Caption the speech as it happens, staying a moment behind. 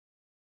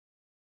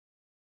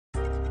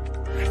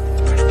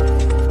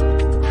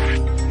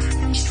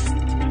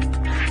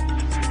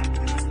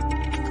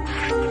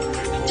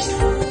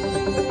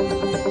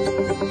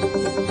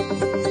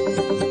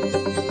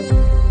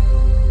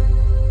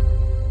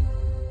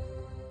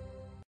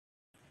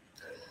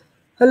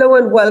Hello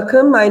and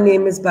welcome. My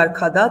name is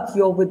Barkha Dutt.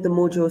 You're with the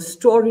Mojo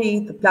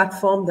Story, the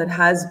platform that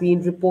has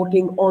been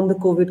reporting on the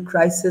COVID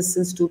crisis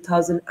since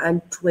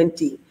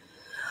 2020.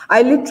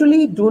 I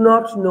literally do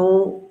not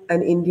know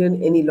an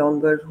Indian any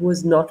longer who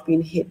has not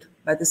been hit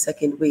by the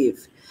second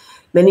wave.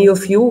 Many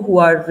of you who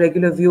are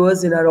regular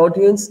viewers in our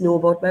audience know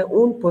about my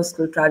own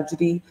personal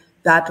tragedy,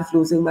 that of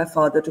losing my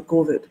father to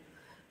COVID.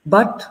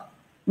 But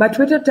my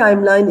Twitter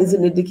timeline is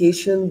an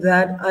indication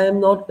that I am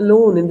not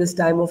alone in this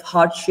time of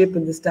hardship,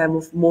 in this time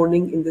of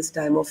mourning, in this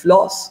time of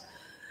loss.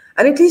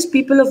 And at least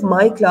people of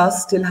my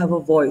class still have a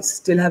voice,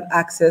 still have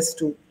access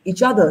to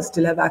each other,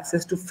 still have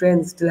access to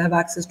friends, still have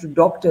access to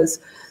doctors,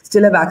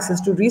 still have access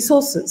to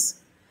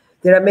resources.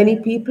 There are many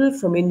people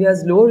from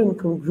India's lower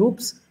income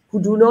groups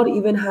who do not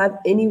even have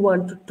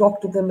anyone to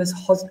talk to them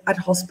at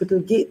hospital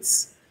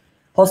gates.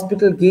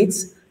 Hospital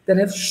gates that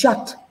have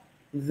shut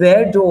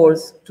their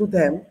doors to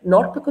them,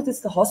 not because it's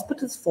the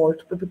hospital's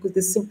fault, but because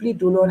they simply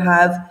do not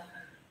have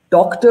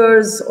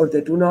doctors, or they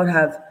do not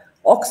have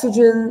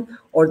oxygen,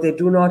 or they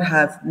do not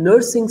have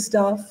nursing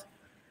staff.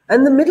 And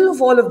in the middle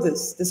of all of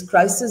this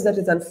crisis that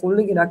is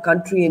unfolding in our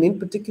country, and in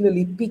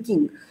particularly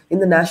peaking in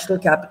the national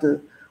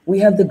capital, we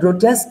have the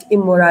grotesque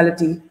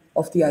immorality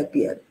of the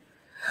IPL.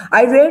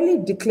 I rarely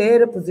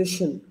declare a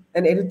position,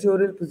 an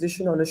editorial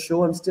position on a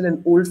show. I'm still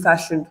an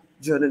old-fashioned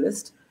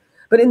journalist.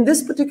 But in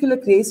this particular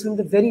case, from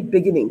the very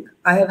beginning,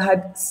 I have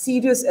had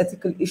serious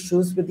ethical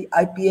issues with the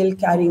IPL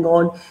carrying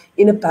on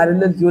in a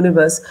parallel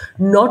universe,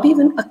 not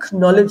even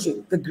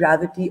acknowledging the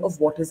gravity of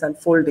what is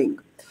unfolding.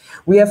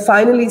 We have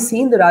finally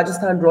seen the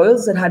Rajasthan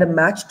Royals that had a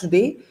match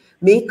today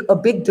make a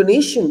big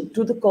donation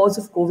to the cause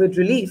of COVID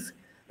relief.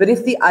 But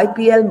if the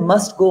IPL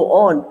must go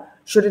on,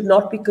 should it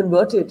not be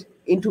converted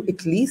into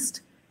at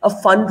least a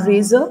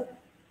fundraiser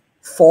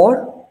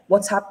for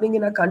what's happening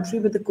in our country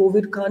with the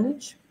COVID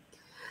carnage?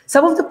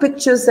 Some of the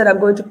pictures that I'm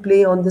going to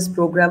play on this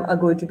program are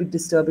going to be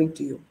disturbing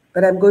to you,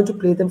 but I'm going to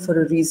play them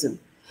for a reason.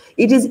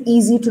 It is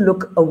easy to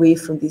look away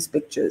from these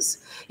pictures.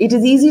 It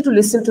is easy to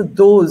listen to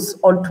those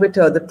on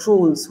Twitter, the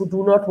trolls, who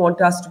do not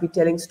want us to be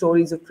telling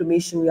stories of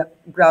cremation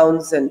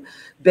grounds and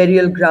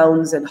burial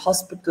grounds and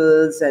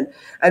hospitals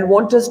and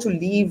want us to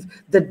leave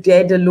the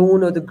dead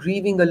alone or the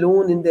grieving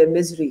alone in their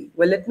misery.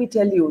 Well, let me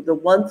tell you, the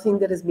one thing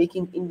that is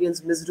making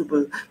Indians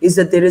miserable is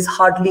that there is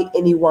hardly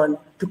anyone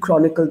to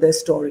chronicle their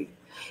story.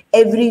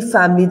 Every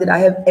family that I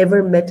have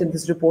ever met in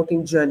this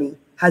reporting journey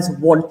has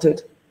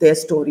wanted their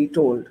story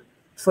told.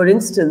 For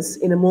instance,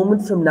 in a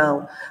moment from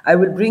now, I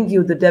will bring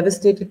you the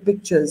devastated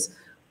pictures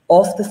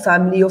of the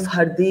family of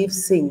Hardev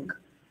Singh,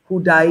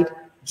 who died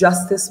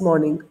just this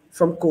morning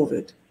from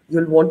COVID.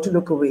 You'll want to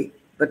look away,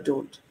 but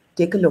don't.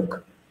 Take a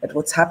look at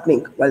what's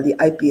happening while the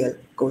IPL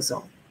goes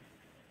on.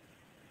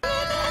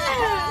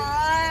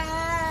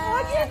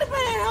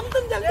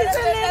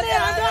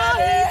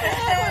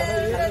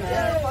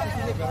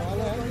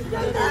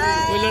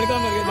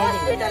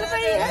 Hospital पे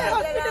ही है,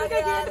 hospital के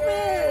gate पे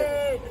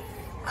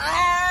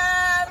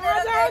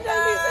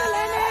जल्दी से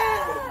लेने।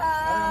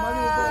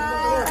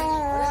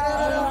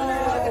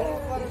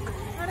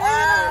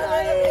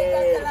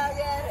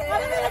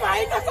 अरे मेरे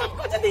भाई को सब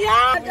कुछ दिया,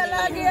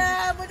 चला गया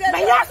मुझे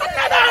भैया,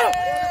 सुनने दो,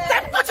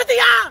 सब कुछ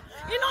दिया।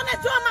 इन्होंने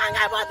जो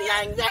मांगा वो दिया,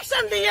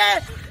 इंजेक्शन दिए,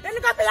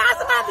 इनको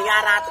प्लाज्मा दिया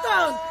रात को।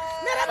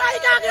 मेरे भाई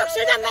का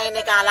ऑक्सीजन नहीं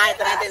निकाला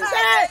इतने दिन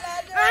से।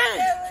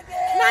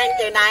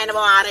 99 वो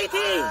आ रही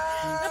थी,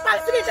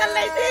 पल्स भी चल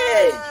रही थी।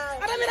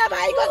 अरे मेरा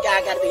भाई को क्या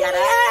कर दिया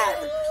रे?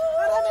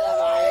 अरे मेरा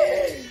भाई,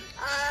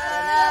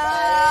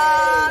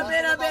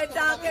 मेरा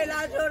बेटा अकेला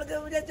छोड़ के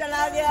मुझे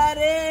चला गया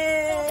रे।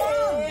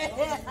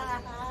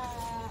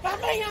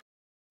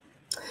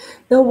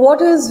 Now,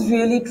 what is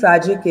really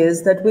tragic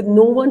is that with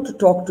no one to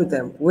talk to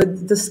them,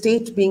 with the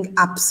state being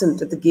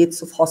absent at the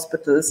gates of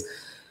hospitals,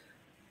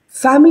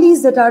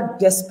 families that are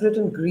desperate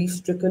and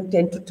grief-stricken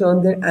tend to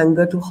turn their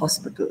anger to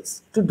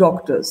hospitals, to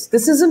doctors.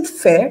 This isn't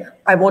fair.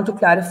 I want to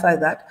clarify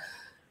that.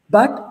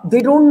 But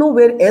they don't know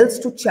where else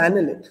to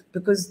channel it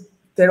because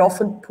they're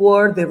often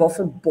poor. They've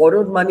often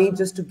borrowed money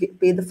just to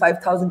pay the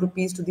 5,000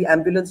 rupees to the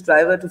ambulance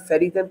driver to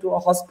ferry them to a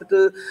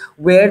hospital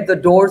where the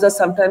doors are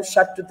sometimes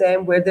shut to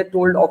them, where they're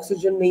told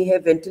oxygen nahi hai,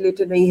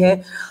 ventilator nahi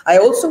hai. I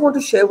also want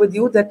to share with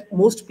you that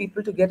most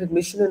people to get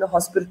admission in a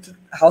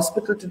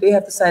hospital today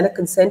have to sign a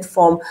consent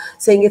form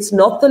saying it's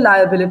not the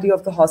liability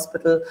of the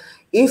hospital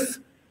if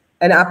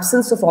an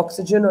absence of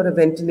oxygen or a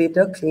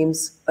ventilator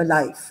claims a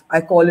life. I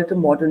call it a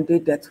modern day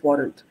death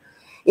warrant.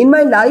 In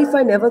my life,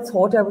 I never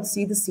thought I would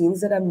see the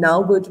scenes that I'm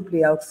now going to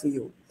play out for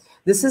you.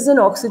 This is an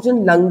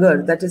oxygen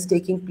langar that is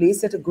taking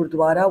place at a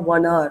Gurudwara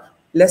 1 hour,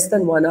 less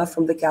than 1 hour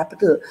from the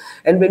capital.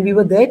 And when we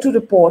were there to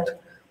report,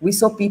 we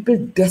saw people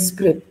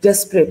desperate.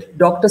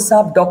 Doctor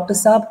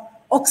Saab,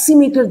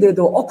 oximeter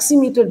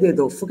de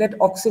do, forget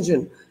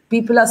oxygen.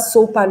 People are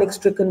so panic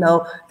stricken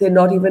now, they're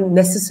not even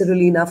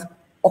necessarily enough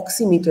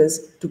oximeters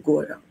to go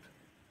around.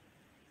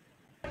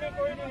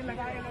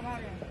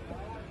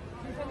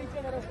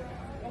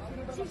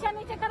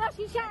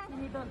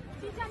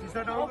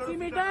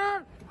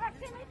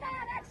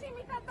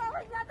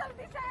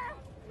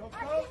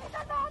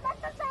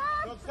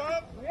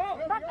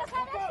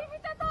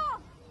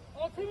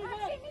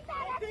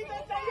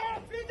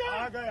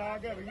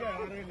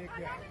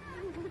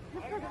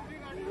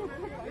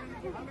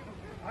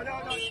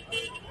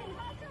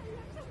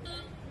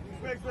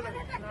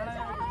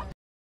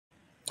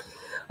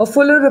 A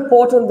fuller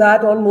report on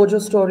that on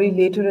Mojo Story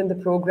later in the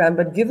program.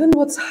 But given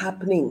what's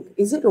happening,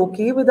 is it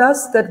okay with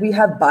us that we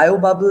have bio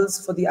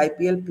bubbles for the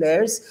IPL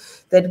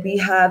players, that we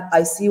have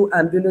ICU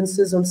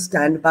ambulances on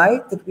standby,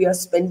 that we are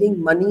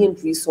spending money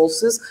and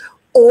resources,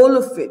 all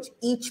of which,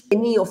 each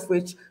penny of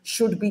which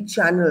should be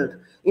channeled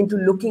into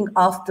looking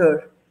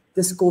after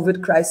this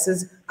COVID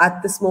crisis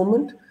at this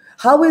moment?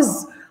 How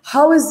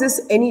is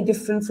this any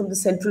different from the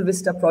Central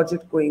Vista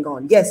project going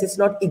on? Yes, it's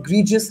not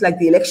egregious like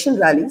the election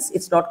rallies.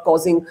 It's not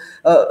causing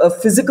a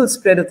physical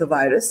spread of the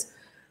virus.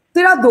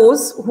 There are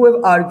those who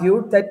have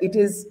argued that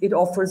it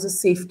offers a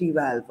safety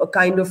valve, a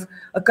kind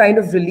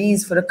of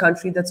release for a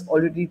country that's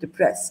already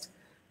depressed.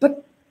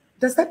 But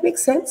does that make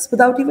sense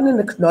without even an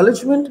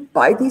acknowledgement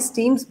by these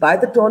teams, by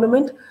the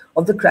tournament,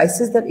 of the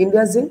crisis that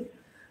India's in?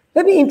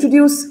 Let me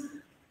introduce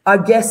our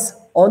guests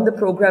on the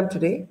program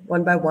today,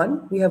 one by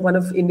one. We have one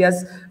of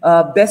India's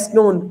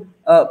best-known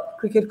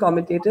cricket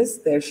commentators.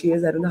 There she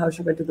is. I don't know how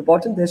she went to the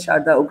bottom. There's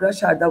Sharda Ugra.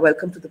 Sharda,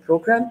 welcome to the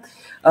program.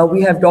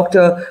 We have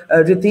Dr.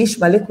 Ritesh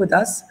Malik with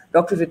us.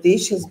 Dr.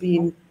 Ritesh has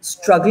been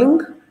struggling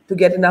to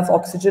get enough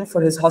oxygen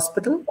for his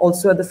hospital,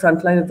 also at the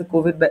front line of the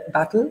COVID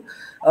battle.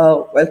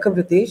 Welcome,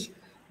 Ritesh.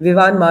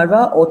 Vivan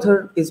Marwaha,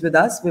 author, is with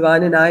us.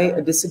 Vivan and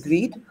I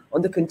disagreed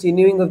on the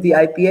continuing of the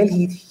IPL.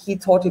 He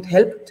thought it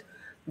helped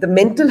the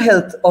mental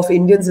health of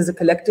Indians as a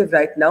collective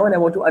right now, and I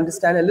want to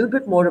understand a little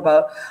bit more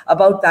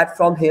about that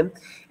from him.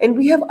 And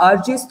we have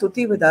RJ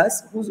Stutee with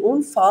us, whose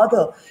own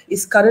father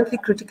is currently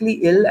critically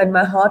ill, and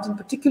my heart in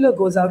particular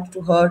goes out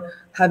to her,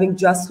 having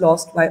just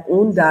lost my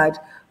own dad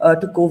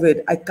to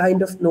COVID. I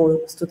kind of know,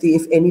 Stutee,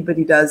 if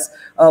anybody does,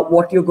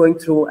 what you're going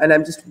through, and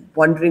I'm just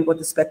wondering what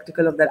the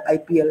spectacle of that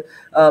IPL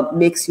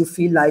makes you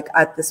feel like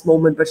at this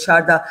moment. But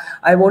Sharda,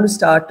 I want to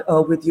start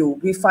with you.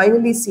 We've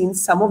finally seen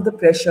some of the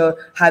pressure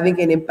having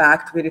an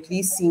impact. We're at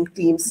least seeing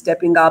teams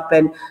stepping up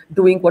and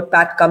doing what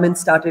Pat Cummins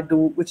started to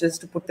do, which is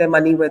to put their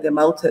money where their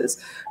mouth is.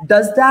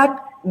 Does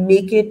that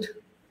make it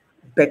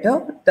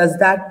better? Does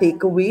that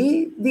take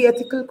away the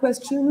ethical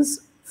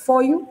questions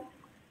for you?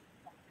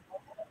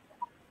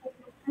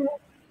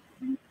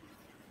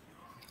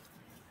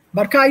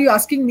 Barkha, are you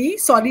asking me?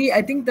 Sorry,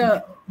 I think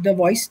the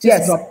voice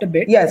just dropped a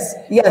bit. Yes,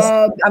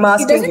 I'm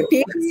asking it doesn't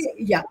take away,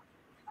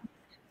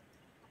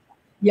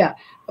 yeah.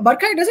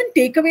 Barkha, it doesn't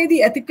take away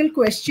the ethical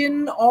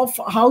question of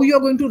how you're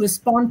going to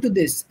respond to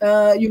this.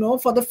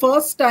 For the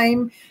first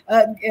time,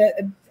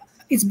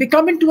 it's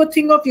become into a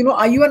thing of,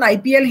 are you an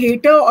IPL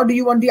hater or do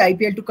you want the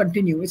IPL to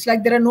continue? It's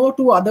like there are no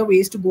two other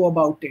ways to go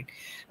about it.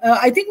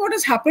 I think what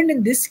has happened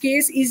in this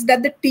case is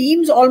that the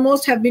teams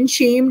almost have been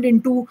shamed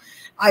into,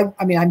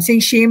 I'm saying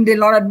shame, they'll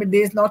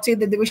not say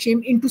that they were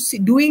shamed into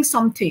doing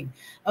something.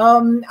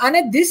 And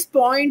at this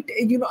point,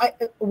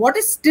 what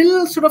is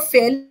still sort of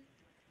fairly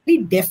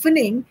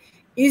deafening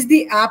is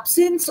the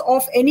absence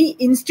of any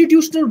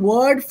institutional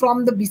word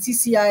from the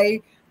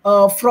BCCI,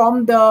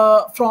 from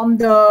the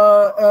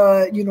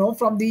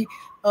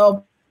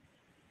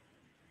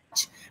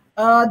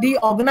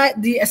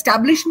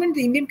establishment,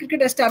 the Indian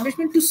cricket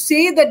establishment, to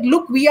say that,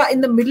 look, we are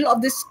in the middle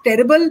of this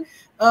terrible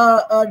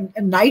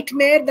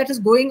nightmare that is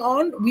going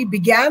on. We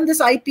began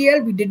this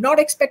IPL. We did not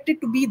expect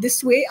it to be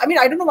this way. I mean,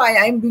 I don't know why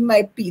I'm doing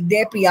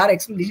their PR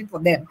explanation for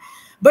them,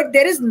 but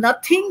there is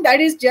nothing that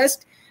is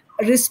just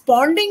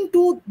responding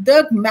to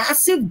the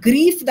massive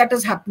grief that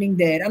is happening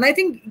there. And I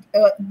think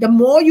the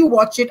more you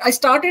watch it, I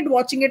started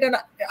watching it and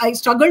I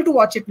struggle to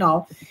watch it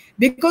now,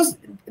 because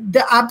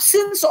the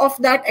absence of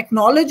that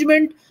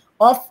acknowledgement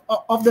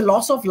of the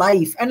loss of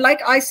life. And like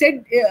I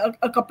said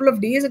a couple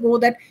of days ago,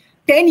 that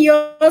 10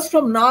 years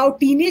from now,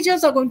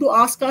 teenagers are going to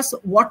ask us,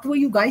 what were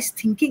you guys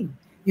thinking?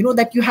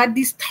 That you had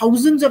these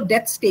thousands of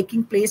deaths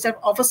taking place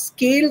of a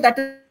scale that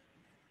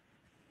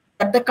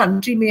the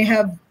country may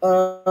have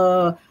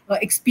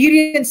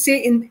experienced,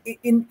 say,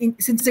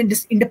 since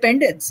its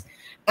independence.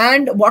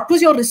 And what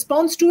was your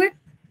response to it?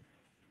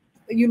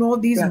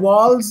 These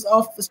walls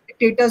of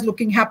spectators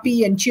looking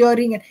happy and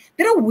cheering. And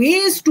there are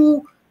ways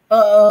to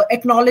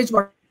acknowledge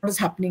what is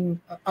happening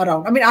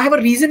around. I mean, I have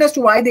a reason as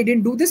to why they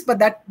didn't do this, but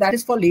that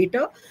is for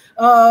later.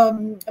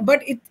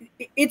 But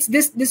it's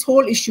this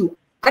whole issue.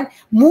 And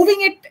moving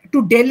it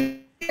to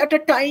Delhi at a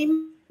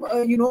time,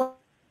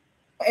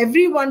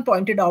 everyone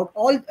pointed out,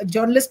 all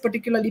journalists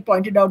particularly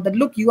pointed out that,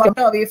 look, you are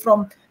away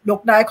from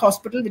Lok Nayak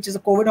Hospital, which is a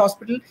COVID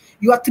hospital.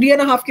 You are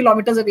 3.5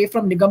 kilometers away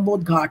from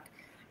Nigambodh Ghat.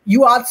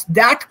 You are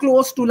that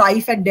close to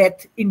life and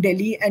death in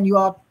Delhi, and you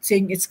are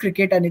saying it's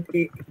cricket and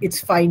it's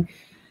fine.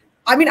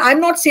 I mean, I'm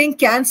not saying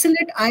cancel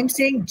it. I'm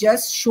saying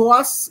just show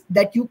us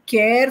that you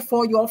care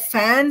for your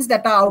fans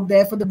that are out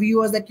there, for the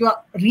viewers, that you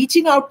are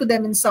reaching out to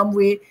them in some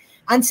way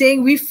and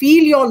saying, we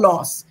feel your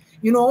loss.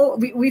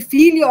 We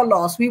feel your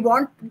loss. We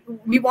want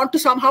to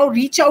somehow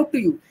reach out to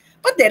you.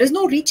 But there is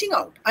no reaching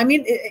out. I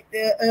mean,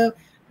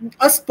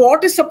 a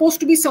sport is supposed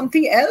to be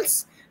something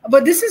else.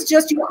 But this is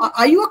just,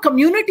 are you a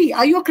community?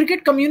 Are you a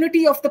cricket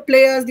community of the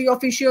players, the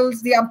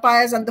officials, the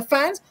umpires and the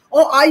fans?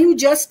 Or are you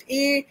just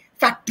a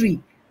factory?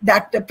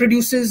 that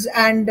produces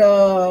and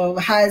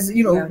has,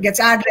 gets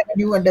ad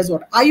revenue and does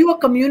what? Are you a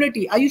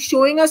community? Are you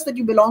showing us that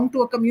you belong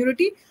to a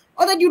community,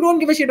 or that you don't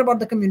give a shit about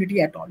the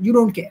community at all? You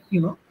don't care,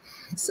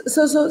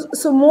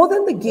 So more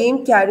than the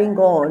game carrying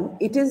on,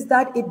 it is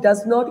that it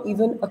does not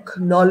even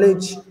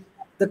acknowledge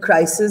the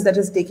crisis that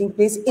is taking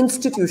place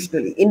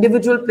institutionally.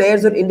 Individual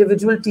players or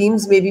individual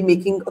teams may be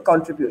making a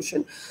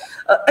contribution.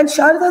 And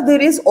Sharda,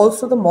 there is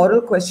also the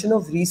moral question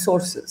of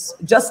resources.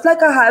 Just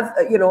like I have,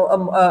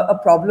 a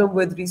problem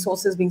with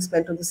resources being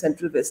spent on the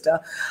Central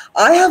Vista,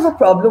 I have a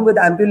problem with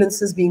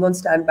ambulances being on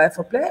standby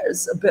for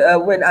players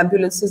when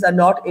ambulances are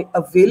not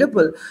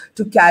available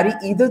to carry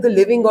either the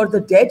living or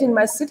the dead in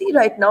my city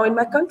right now, in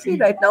my country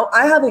right now.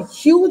 I have a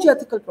huge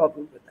ethical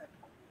problem with that.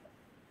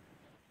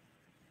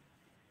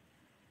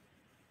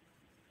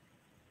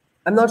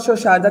 I'm not sure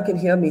Sharda can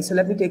hear me, so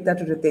let me take that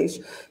to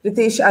Ritesh.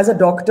 Ritesh, as a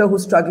doctor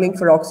who's struggling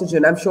for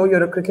oxygen, I'm sure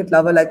you're a cricket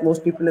lover like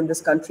most people in this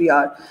country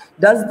are.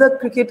 Does the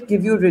cricket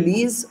give you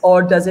release,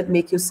 or does it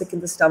make you sick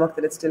in the stomach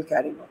that it's still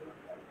carrying on?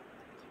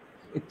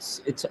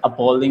 It's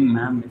appalling,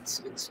 ma'am.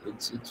 It's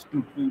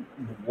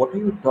what are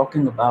you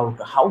talking about?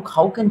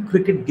 How can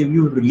cricket give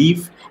you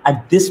relief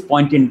at this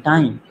point in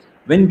time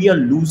when we are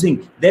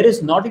losing? There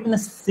is not even a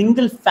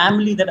single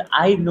family that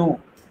I know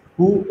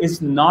who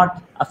is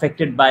not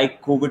affected by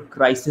COVID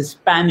crisis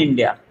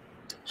pan-India.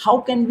 How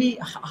can we,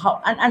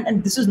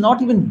 and this is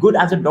not even good.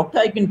 As a doctor,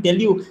 I can tell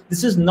you,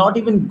 this is not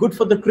even good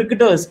for the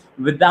cricketers.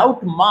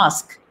 Without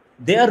mask,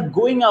 they are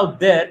going out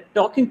there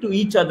talking to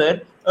each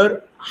other.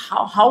 Or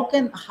how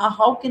can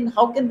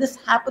this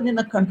happen in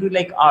a country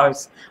like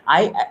ours?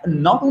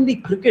 Not only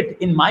cricket,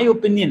 in my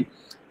opinion,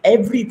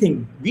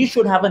 everything. We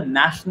should have a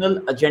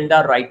national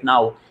agenda right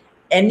now.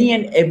 Any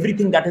and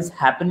everything that is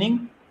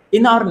happening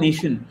in our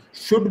nation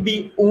should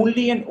be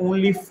only and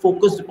only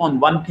focused upon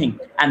one thing,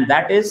 and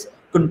that is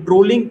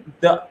controlling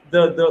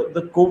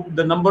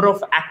the number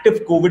of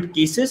active COVID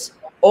cases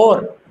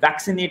or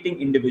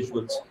vaccinating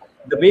individuals.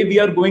 The way we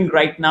are going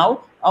right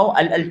now,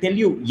 I'll tell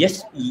you,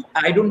 yes,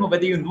 I don't know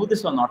whether you know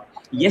this or not.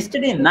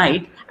 Yesterday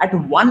night at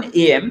 1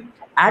 a.m.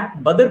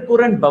 at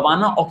Badarpur and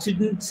Bhavana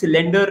oxygen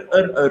cylinder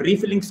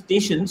refilling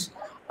stations,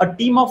 a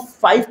team of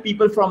 5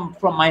 people from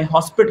my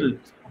hospital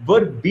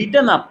were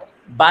beaten up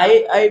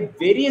by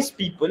various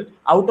people,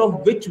 out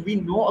of which we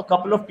know a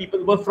couple of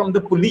people were from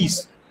the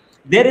police.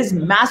 There is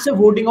massive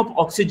hoarding of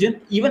oxygen.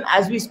 Even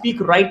as we speak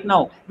right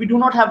now, we do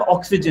not have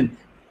oxygen.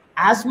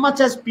 As much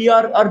as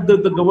PR or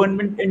the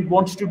government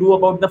wants to do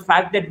about the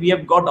fact that we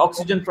have got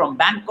oxygen from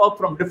Bangkok,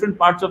 from different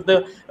parts of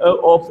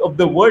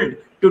the world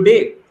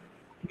today,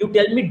 you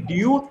tell me,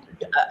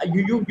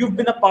 you've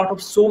been a part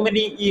of so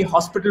many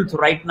hospitals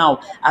right now.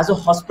 As a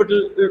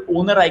hospital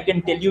owner, I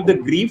can tell you the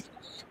grief.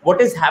 What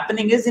is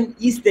happening is in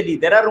East Delhi,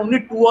 there are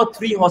only 2 or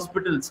 3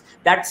 hospitals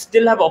that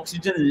still have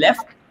oxygen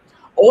left.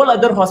 All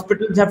other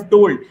hospitals have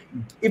told,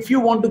 if you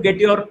want to get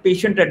your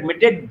patient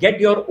admitted, get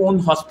your own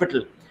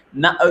hospital.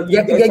 Now,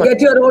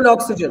 get your own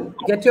oxygen.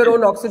 Get your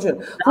own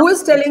oxygen. Who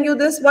is telling you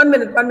this? 1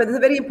 minute. This is a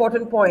very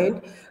important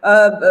point.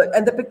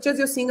 And the pictures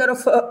you're seeing are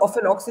of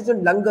an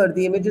oxygen Langar.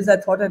 The images I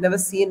thought I'd never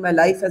seen in my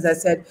life, as I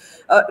said.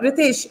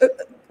 Ritesh,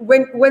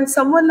 when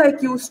someone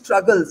like you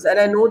struggles, and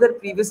I know that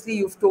previously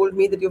you've told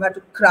me that you've had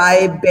to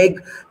cry,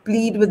 beg,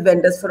 plead with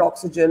vendors for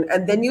oxygen,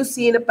 and then you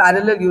see in a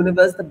parallel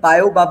universe the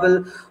bio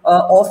bubble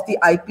of the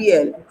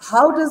IPL,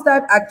 how does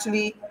that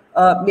actually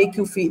make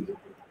you feel?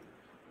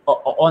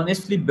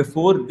 Honestly,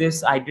 before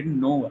this, I didn't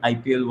know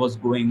IPL was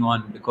going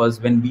on, because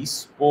when we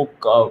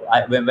spoke,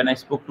 when I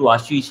spoke to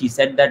Ashish, he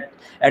said that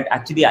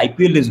actually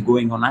IPL is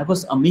going on. I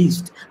was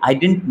amazed. I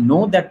didn't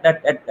know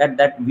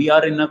that we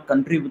are in a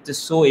country which is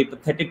so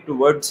apathetic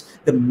towards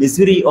the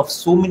misery of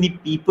so many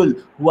people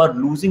who are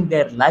losing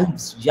their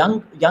lives.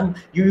 Young.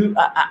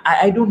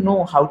 I don't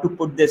know how to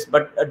put this,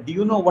 but do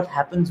you know what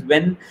happens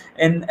when?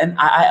 And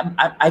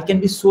I can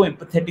be so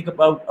empathetic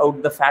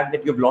about the fact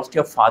that you've lost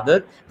your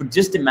father, but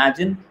just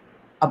imagine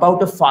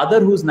about a father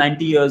who's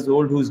 90 years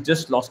old, who's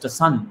just lost a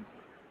son.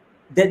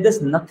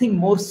 There's nothing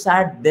more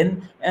sad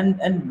than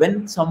and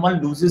when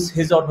someone loses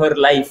his or her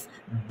life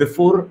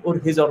before or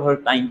his or her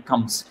time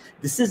comes.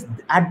 This is,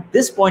 at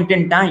this point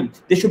in time,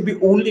 there should be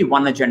only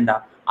one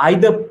agenda.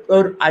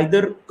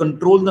 Either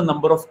control the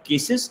number of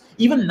cases.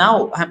 Even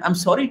now, I'm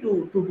sorry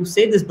to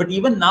say this, but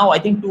even now, I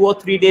think 2 or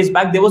 3 days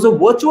back, there was a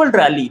virtual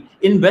rally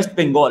in West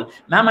Bengal.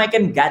 Ma'am, I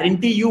can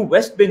guarantee you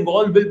West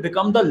Bengal will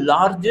become the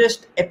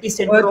largest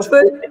epicenter of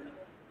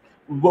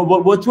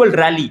virtual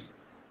rally.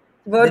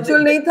 Virtual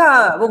nahi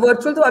tha. वो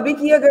virtual तो अभी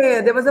किया गया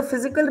है. There was a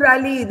physical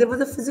rally. There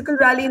was a physical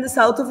rally in the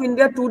south of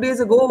India 2 days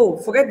ago.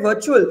 Forget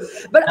virtual.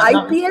 But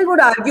IPL would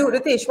argue,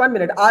 Ritesh, 1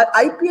 minute.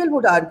 IPL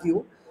would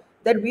argue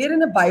that we are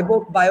in a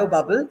bio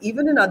bubble,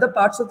 even in other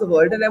parts of the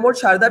world. And I want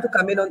Sharda to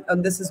come in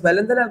on this as well.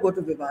 And then I'll go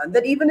to Vivan.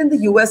 That even in the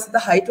US, at the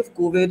height of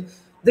COVID,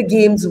 the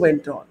games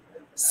went on.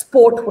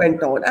 Sport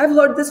went on. I've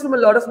heard this from a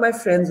lot of my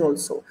friends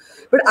also.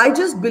 But I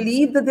just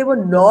believe that they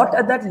were not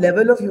at that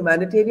level of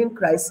humanitarian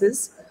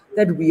crisis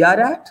that we are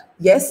at.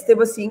 Yes, they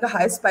were seeing a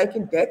high spike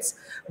in deaths,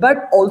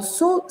 but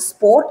also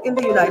sport in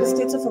the United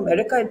States of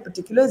America in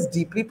particular is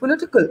deeply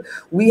political.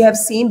 We have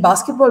seen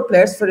basketball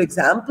players, for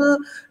example,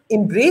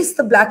 embrace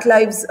the Black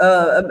Lives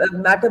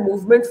Matter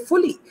movement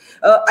fully.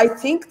 I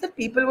think that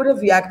people would have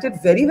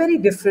reacted very, very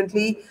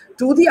differently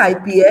to the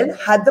IPL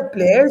had the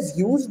players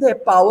used their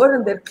power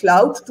and their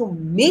clout to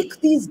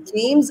make these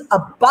games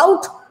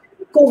about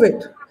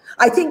COVID.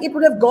 I think it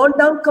would have gone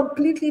down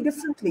completely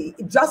differently.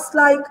 Just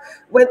like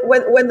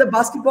when the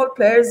basketball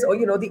players or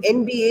the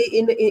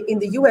NBA in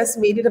the US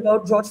made it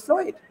about George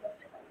Floyd.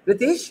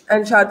 Ritesh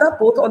and Sharda,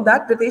 both on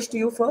that. Ritesh, to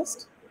you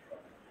first.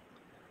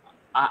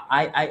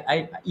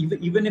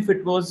 Even if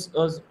it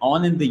was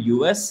on in the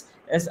US,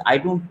 as I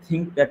don't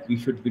think that we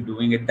should be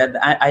doing it. That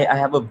I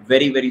have a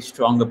very, very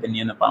strong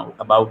opinion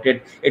about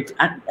it.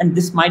 And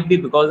this might be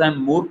because I'm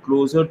more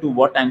closer to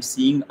what I'm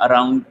seeing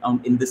around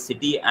in the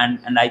city,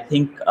 and I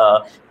think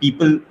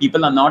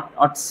people are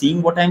not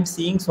seeing what I'm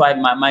seeing. So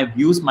my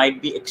views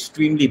might be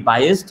extremely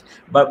biased.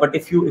 But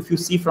if you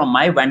see from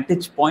my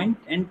vantage point,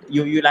 and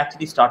you'll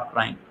actually start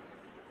crying.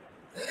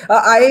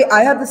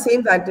 I have the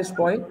same vantage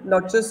point,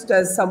 not just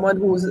as someone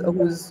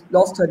who's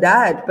lost her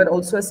dad, but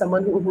also as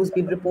someone who's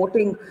been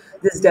reporting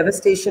this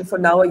devastation for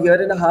now a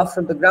year and a half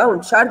from the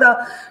ground.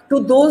 Sharda,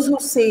 to those who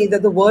say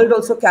that the world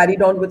also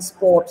carried on with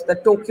sport,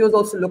 that Tokyo is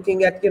also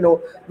looking at,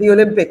 the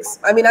Olympics.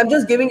 I mean, I'm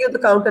just giving you the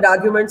counter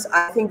arguments.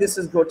 I think this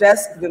is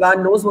grotesque.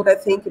 Vivan knows what I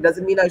think. It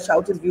doesn't mean I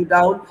shout his view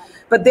down.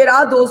 But there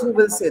are those who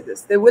will say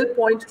this. They will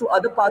point to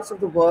other parts of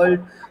the world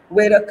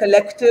where a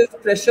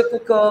collective pressure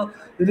cooker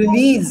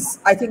release,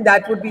 I think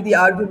that would be the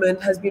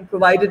argument, has been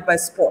provided by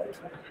sport.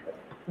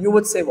 You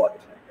would say what?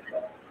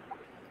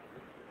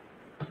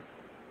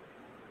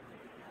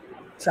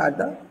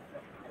 Sharda?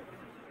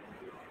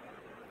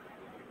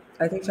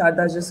 I think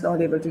Sharda is just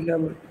not able to hear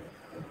me.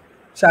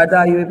 Sharda,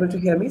 are you able to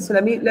hear me? So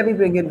let me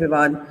bring in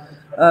Vivan.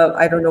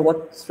 I don't know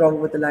what's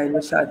wrong with the line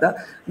with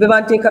Sharda.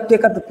 Vivan, take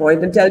up the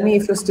point and tell me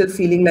if you're still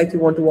feeling like you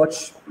want to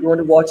watch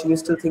and you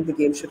still think the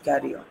game should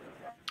carry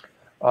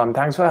on.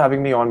 Thanks for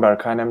having me on,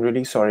 Barkha, and I'm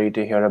really sorry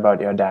to hear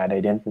about your dad. I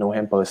didn't know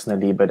him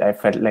personally, but I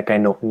felt like I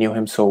knew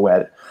him so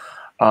well.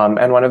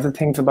 And one of the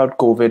things about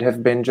COVID has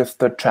been just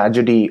the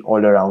tragedy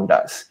all around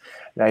us,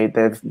 right?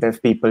 There's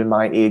people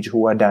my age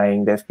who are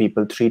dying. There's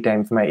people 3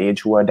 times my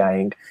age who are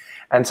dying.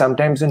 And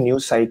sometimes the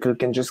news cycle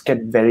can just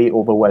get very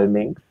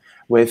overwhelming.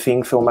 We're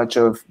seeing so much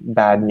of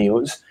bad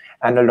news,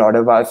 and a lot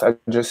of us are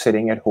just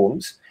sitting at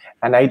homes.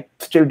 And I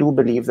still do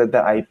believe that the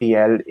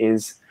IPL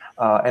is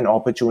an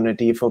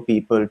opportunity for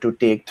people to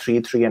take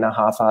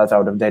 3.5 hours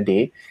out of their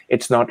day.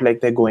 It's not like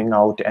they're going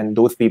out and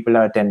those people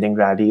are attending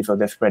rallies or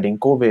they're spreading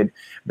COVID,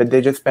 but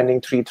they're just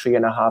spending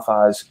 3.5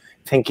 hours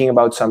thinking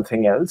about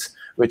something else,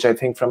 which I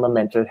think from a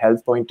mental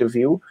health point of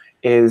view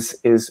is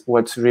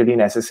what's really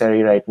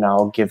necessary right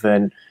now,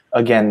 given,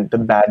 again, the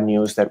bad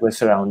news that we're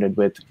surrounded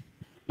with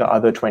the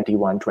other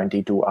 21,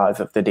 22 hours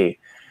of the day.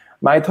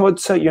 My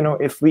thoughts are,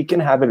 if we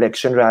can have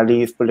election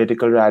rallies,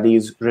 political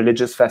rallies,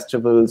 religious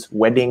festivals,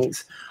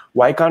 weddings,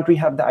 why can't we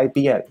have the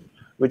IPL,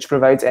 which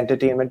provides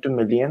entertainment to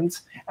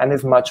millions and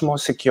is much more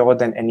secure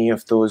than any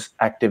of those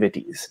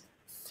activities?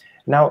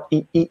 Now,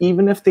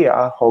 even if they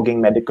are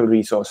hogging medical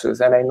resources,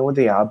 and I know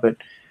they are, but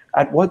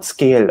at what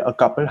scale? A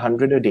couple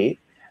hundred a day?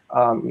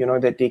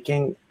 They're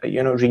taking,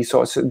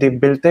 resources. They've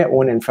built their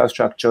own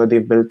infrastructure.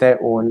 They've built their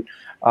own,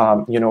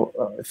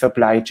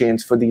 supply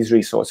chains for these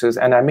resources.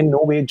 And I'm in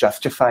no way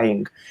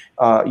justifying,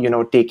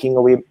 taking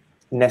away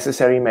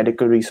necessary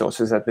medical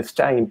resources at this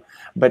time.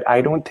 But I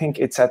don't think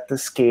it's at the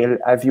scale,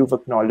 as you've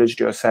acknowledged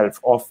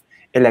yourself, of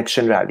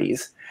election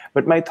rallies.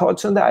 But my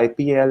thoughts on the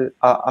IPL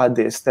are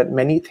this, that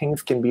many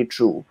things can be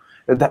true,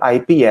 that the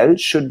IPL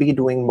should be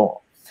doing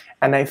more.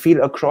 And I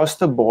feel across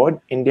the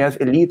board, India's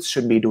elites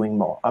should be doing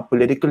more. Our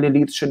political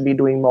elites should be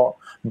doing more.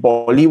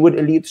 Bollywood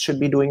elites should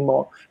be doing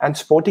more. And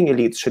sporting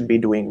elites should be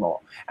doing more.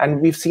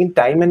 And we've seen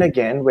time and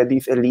again where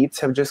these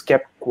elites have just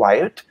kept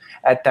quiet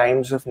at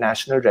times of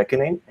national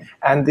reckoning,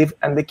 and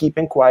they're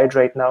keeping quiet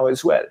right now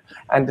as well.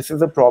 And this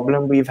is a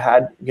problem we've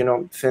had,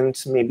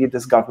 since maybe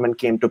this government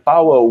came to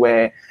power,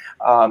 where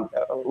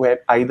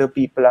either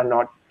people are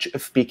not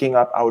speaking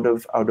up out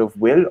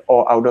of will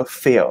or out of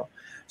fear.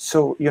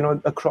 So,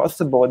 across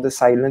the board, the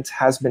silence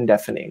has been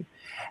deafening.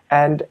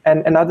 And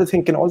another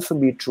thing can also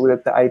be true,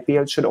 that the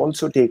IPL should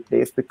also take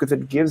place because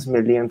it gives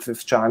millions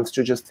this chance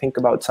to just think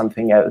about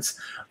something else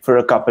for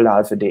a couple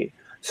hours a day.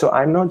 So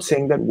I'm not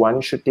saying that one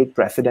should take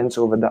precedence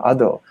over the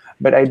other,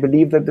 but I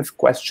believe that this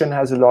question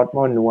has a lot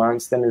more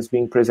nuance than is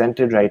being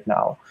presented right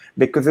now,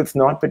 because it's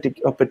not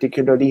a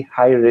particularly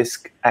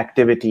high-risk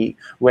activity.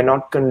 We're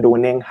not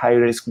condoning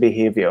high-risk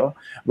behavior.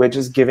 We're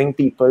just giving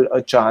people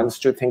a chance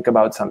to think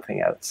about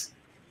something else.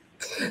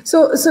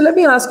 So let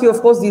me ask you,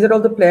 of course, these are all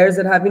the players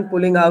that have been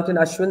pulling out, and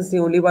Ashwin's the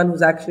only one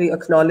who's actually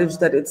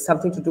acknowledged that it's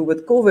something to do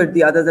with COVID.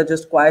 The others are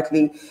just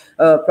quietly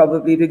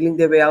probably wriggling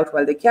their way out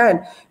while they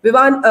can.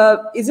 Vivan,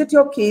 is it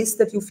your case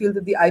that you feel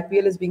that the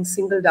IPL is being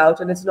singled out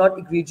and it's not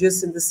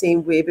egregious in the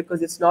same way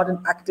because it's not an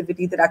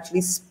activity that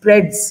actually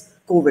spreads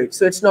COVID.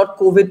 So it's not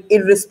COVID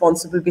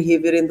irresponsible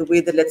behavior in the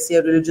way that, let's say,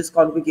 a religious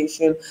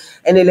congregation,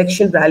 an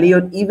election rally,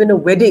 or even a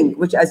wedding,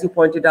 which, as you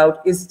pointed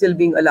out, is still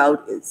being allowed,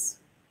 is.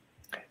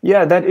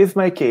 Yeah, that is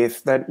my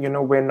case. That,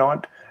 we're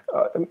not,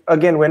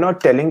 again, we're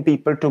not telling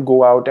people to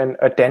go out and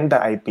attend the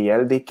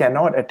IPL. They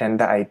cannot attend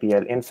the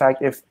IPL. In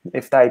fact, if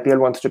the IPL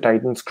wants to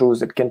tighten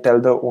screws, it can tell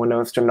the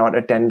owners to not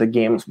attend the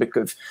games,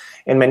 because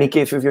in many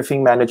cases, you're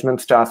seeing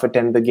management staff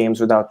attend the games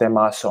without their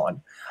masks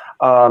on.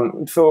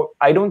 So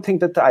I don't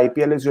think that the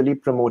IPL is really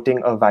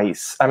promoting a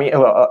vice. I mean,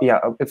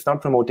 it's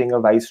not promoting a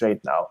vice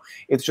right now.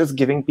 It's just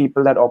giving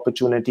people that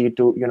opportunity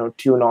to,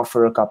 tune off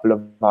for a couple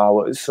of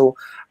hours. So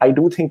I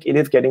do think it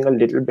is getting a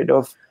little bit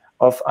of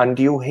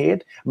undue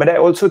hate, but I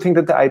also think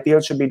that the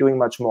IPL should be doing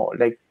much more.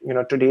 Like,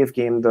 today's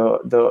game,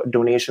 the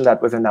donation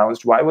that was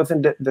announced, why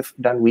wasn't this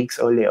done weeks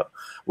earlier?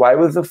 Why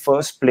was the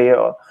first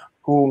player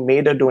who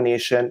made a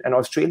donation an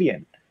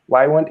Australian?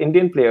 Why weren't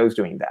Indian players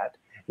doing that?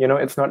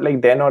 It's not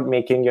like they're not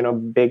making,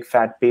 big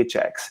fat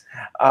paychecks.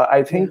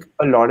 I think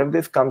a lot of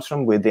this comes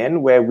from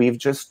within, where we've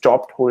just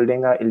stopped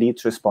holding our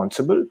elites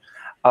responsible.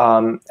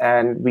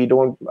 And we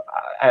don't,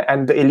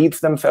 and the elites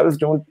themselves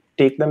don't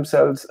take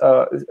themselves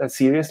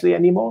seriously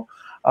anymore.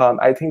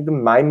 I think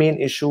my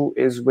main issue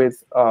is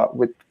with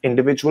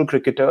individual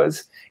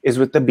cricketers, is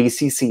with the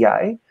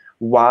BCCI.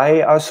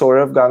 Why are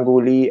Sourav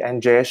Ganguly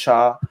and Jay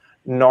Shah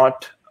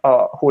not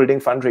holding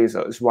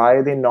fundraisers? Why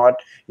are they not,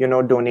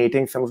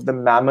 donating some of the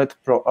mammoth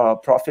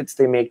profits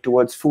they make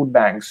towards food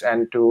banks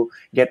and to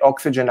get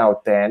oxygen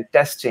out there and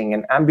testing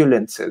and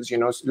ambulances?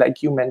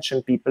 Like you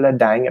mentioned, people are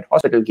dying at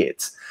hospital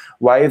gates.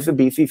 Why is the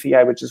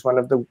BCCI, which is one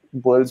of the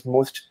world's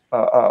most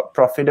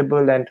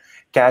profitable and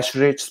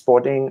cash-rich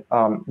sporting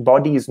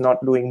bodies,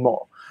 not doing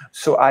more?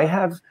 So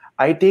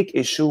I take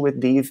issue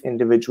with these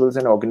individuals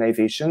and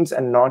organizations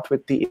and not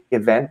with the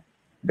event,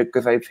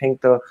 because I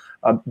think the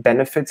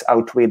benefits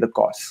outweigh the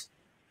costs.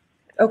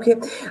 Okay.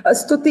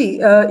 Stutee,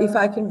 if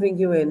I can bring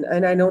you in,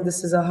 and I know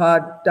this is a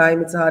hard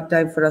time, it's a hard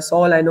time for us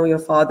all. I know your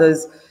father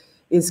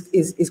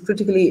is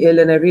critically ill,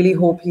 and I really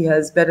hope he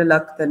has better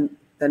luck than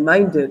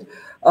mine did.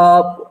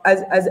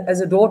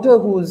 As a daughter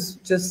who's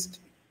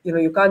just,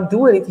 you can't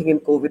do anything in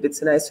COVID,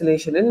 it's an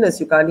isolation illness,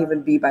 you can't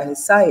even be by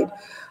his side.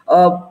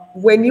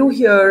 When you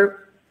hear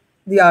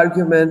the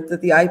argument that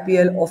the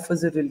IPL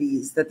offers a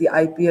release, that the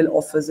IPL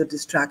offers a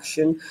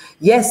distraction.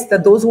 Yes,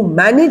 that those who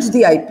manage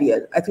the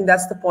IPL, I think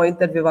that's the point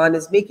that Vivan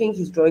is making.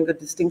 He's drawing a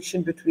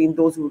distinction between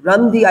those who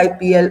run the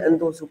IPL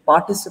and those who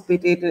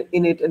participate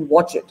in it and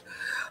watch it.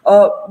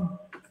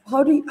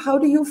 How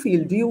do you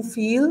feel? Do you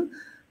feel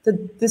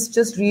that this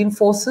just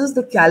reinforces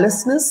the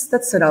callousness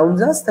that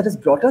surrounds us, that has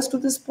brought us to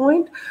this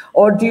point?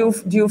 Or do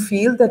you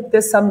feel that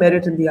there's some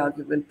merit in the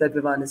argument that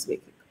Vivan is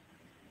making?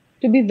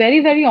 To be very,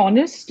 very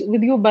honest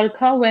with you,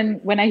 Barkha,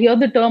 when I hear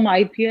the term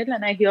IPL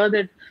and I hear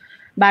that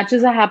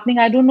matches are happening,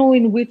 I don't know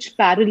in which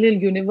parallel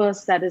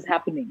universe that is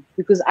happening,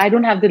 because I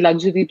don't have the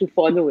luxury to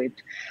follow it.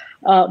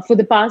 For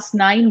the past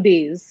 9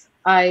 days,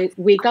 I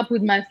wake up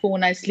with my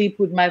phone, I sleep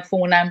with my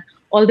phone, I'm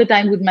all the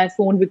time with my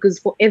phone, because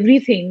for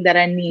everything that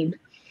I need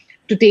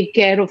to take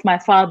care of my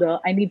father,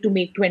 I need to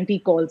make 20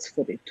 calls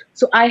for it.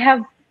 So I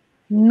have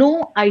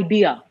no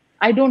idea.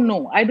 I don't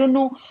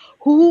know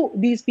who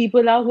these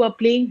people are who are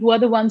playing, who are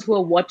the ones who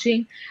are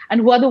watching,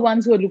 and who are the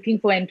ones who are looking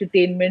for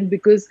entertainment,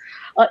 because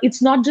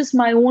it's not just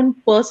my own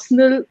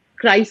personal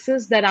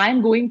crisis that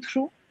I'm going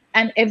through.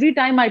 And every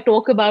time I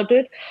talk about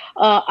it,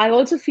 I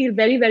also feel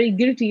very, very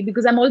guilty,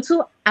 because I'm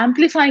also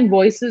amplifying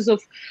voices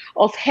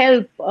of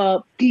help,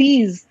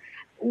 please,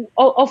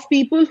 of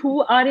people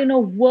who are in a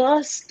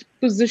worse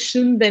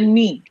position than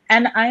me.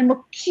 And I'm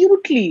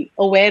acutely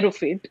aware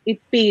of it.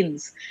 It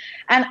pains.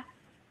 And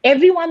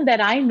everyone that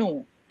I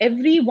know,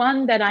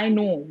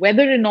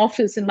 whether in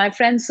office, in my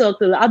friend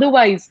circle,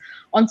 otherwise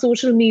on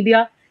social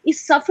media, is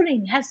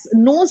suffering,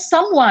 knows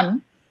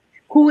someone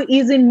who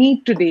is in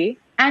need today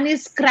and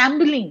is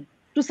scrambling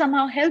to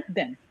somehow help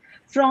them.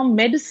 From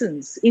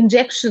medicines,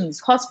 injections,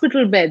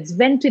 hospital beds,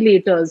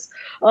 ventilators,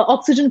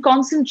 oxygen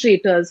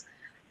concentrators,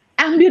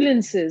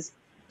 ambulances.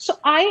 So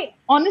I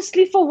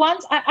honestly, for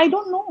once, I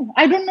don't know.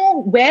 I don't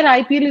know where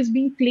IPL is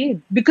being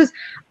played, because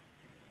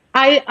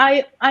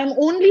I'm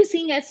only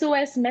seeing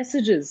SOS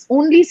messages,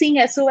 only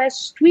seeing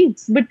SOS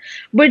tweets,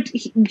 but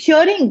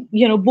hearing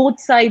both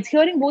sides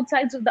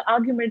of the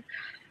argument,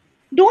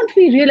 don't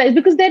we realize,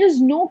 because there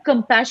is no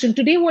compassion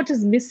today? What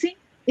is missing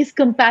is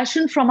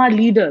compassion from our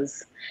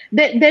leaders.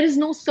 There is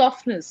no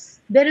softness.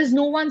 There is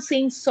no one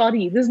saying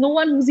sorry. There's no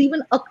one who's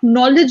even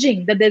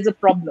acknowledging that there's a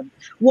problem.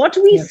 What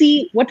we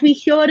see, what we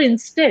hear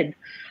instead,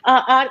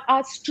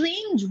 are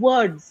strange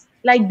words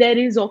like there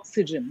is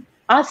oxygen.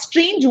 Are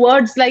strange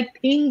words like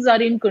things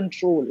are in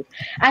control.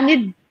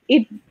 And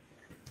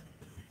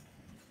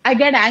I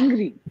get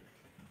angry,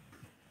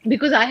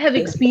 because I have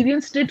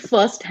experienced it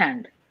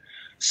firsthand.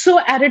 So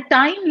at a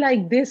time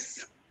like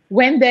this,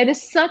 when there is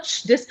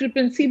such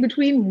discrepancy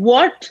between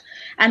what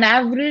an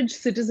average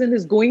citizen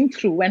is going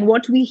through and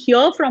what we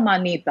hear from our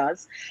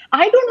netas.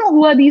 I don't know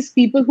who are these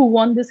people who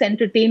want this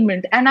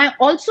entertainment. And I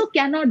also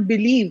cannot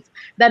believe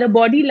that a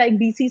body like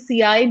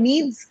BCCI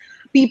needs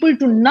people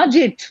to nudge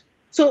it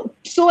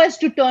so as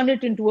to turn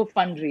it into a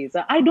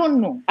fundraiser. I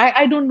don't know.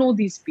 I don't know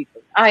these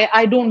people.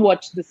 I don't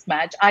watch this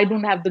match. I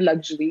don't have the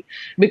luxury,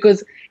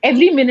 because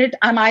every minute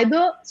I'm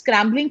either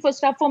scrambling for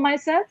stuff for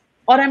myself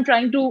or I'm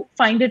trying to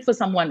find it for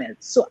someone else.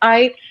 So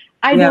I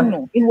don't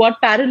know in what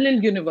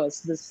parallel universe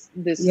this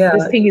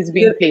thing is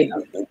being played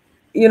out.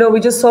 You know, we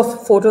just saw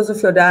photos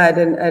of your dad,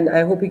 and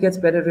I hope he gets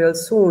better real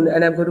soon.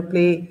 And I'm going to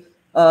play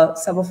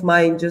some of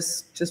mine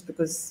just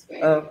because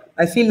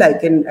I feel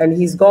like, and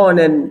he's gone,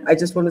 and I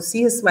just want to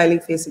see his smiling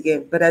face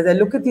again. But as I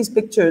look at these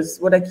pictures,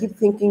 what I keep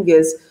thinking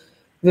is,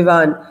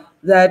 Vivan,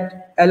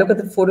 that I look at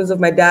the photos of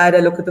my dad, I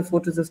look at the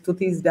photos of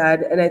Stutee's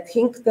dad, and I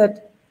think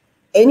that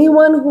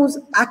anyone who's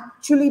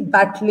actually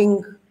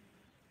battling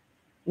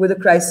with a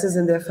crisis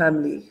in their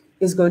family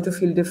is going to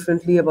feel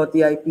differently about the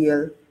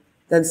IPL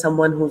than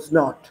someone who's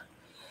not.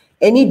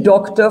 Any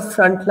doctor,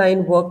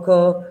 frontline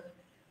worker,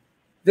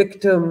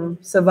 victim,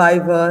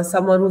 survivor,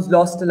 someone who's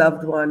lost a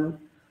loved one,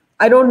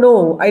 I don't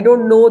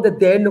know that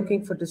they're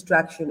looking for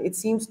distraction. It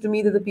seems to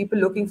me that the people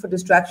looking for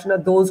distraction are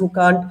those who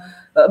can't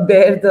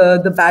bear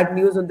the bad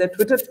news on their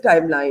Twitter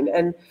timeline.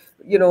 And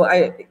you know,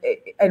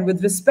 and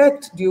with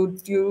respect, do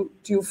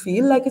you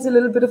feel like it's a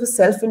little bit of a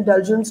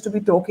self-indulgence to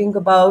be talking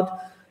about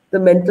the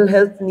mental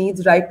health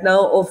needs right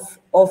now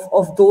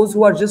of those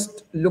who are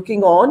just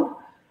looking on,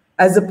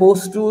 as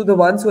opposed to the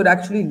ones who are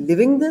actually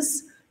living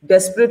this,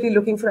 desperately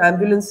looking for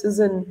ambulances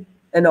and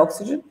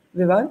oxygen?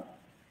 Vivan?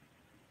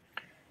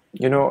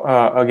 You know,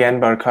 again,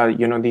 Barkha,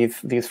 you know,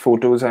 these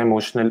photos are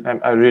emotional,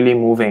 are really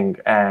moving.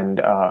 And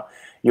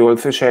you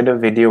also shared a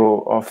video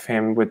of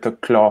him with a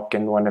clock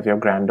and one of your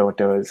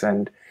granddaughters,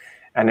 and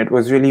it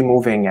was really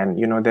moving. And,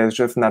 you know, there's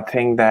just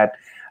nothing that,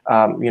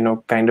 you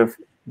know, kind of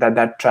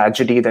that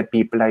tragedy that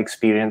people are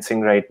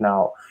experiencing right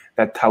now,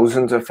 that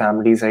thousands of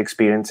families are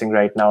experiencing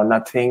right now,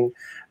 nothing,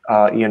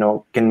 you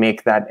know, can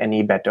make that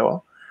any better.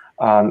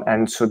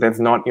 And so there's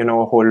not, you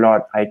know, a whole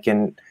lot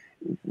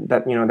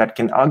that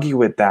can argue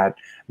with that.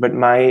 But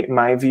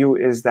my view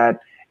is that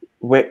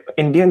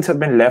Indians have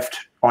been left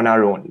on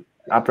our own.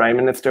 Our Prime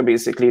Minister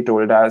basically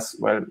told us,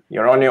 well,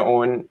 you're on your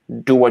own,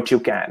 do what you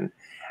can.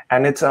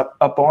 And it's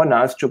upon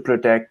us to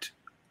protect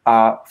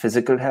our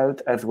physical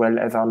health as well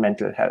as our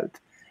mental health.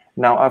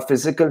 Now, our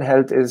physical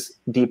health is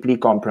deeply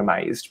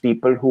compromised.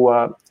 People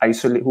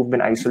who've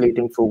been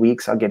isolating for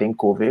weeks are getting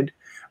COVID.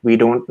 We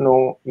don't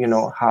know, you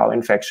know, how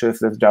infectious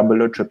this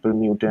double or triple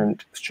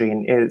mutant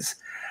strain is,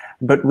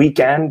 but we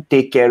can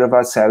take care of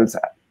ourselves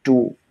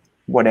to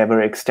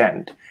whatever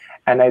extent.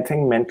 And I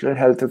think mental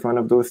health is one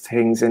of those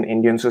things in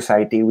Indian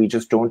society we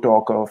just don't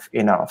talk of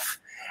enough.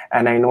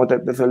 And I know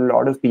that there's a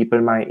lot of people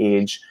my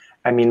age.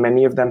 I mean,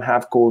 many of them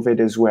have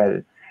COVID as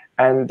well.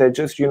 And they're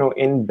just, you know,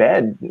 in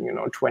bed, you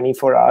know,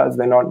 24 hours,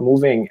 they're not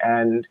moving.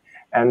 And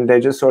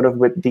they're just sort of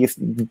with these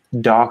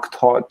dark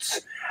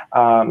thoughts.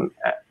 And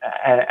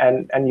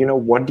you know,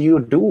 what do you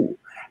do?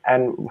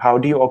 And how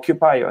do you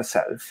occupy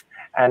yourself?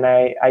 And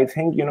I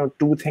think, you know,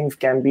 two things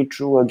can be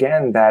true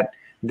again, that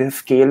the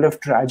scale of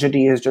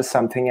tragedy is just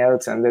something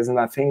else. And there's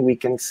nothing we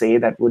can say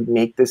that would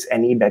make this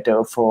any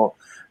better for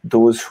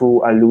those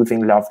who are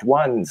losing loved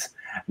ones,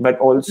 but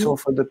also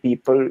for the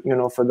people, you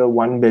know, for the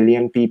 1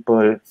 billion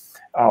people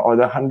or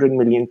the 100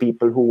 million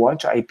people who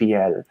watch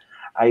IPL.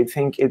 I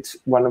think it's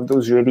one of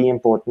those really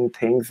important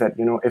things that,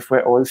 you know, if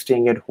we're all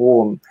staying at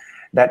home,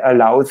 that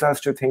allows us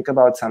to think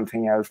about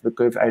something else,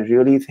 because I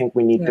really think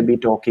we need to be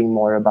talking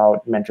more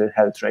about mental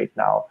health right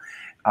now.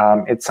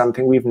 It's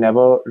something we've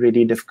never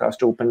really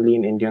discussed openly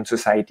in Indian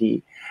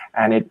society.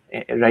 And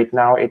right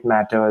now it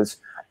matters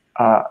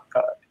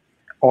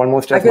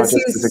almost as much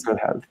as physical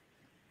health.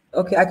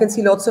 Okay, I can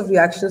see lots of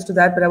reactions to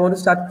that, but I want to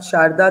start with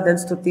Sharda, then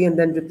Stutee, and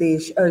then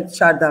Ritesh.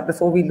 Sharda,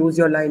 before we lose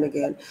your line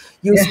again.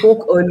 You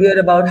spoke earlier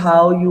about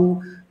how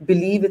you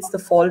believe it's the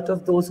fault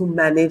of those who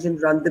manage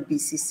and run the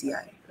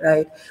BCCI,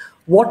 right?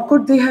 What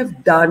could they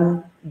have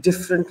done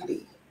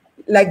differently?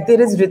 Like,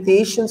 there is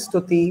Ritesh and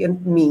Stutee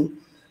and me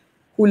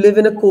who live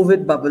in a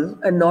COVID bubble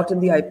and not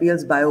in the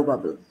IPL's bio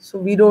bubble. So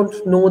we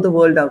don't know the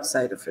world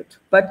outside of it.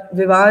 But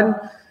Vivan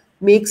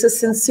makes a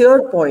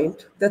sincere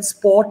point that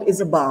sport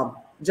is a balm,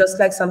 just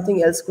like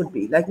something else could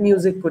be, like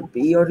music could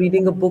be, or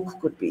reading a book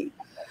could be.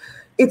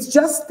 It's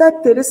just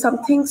that there is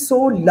something so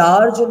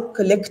large and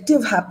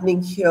collective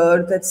happening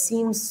here that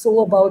seems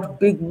so about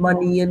big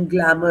money and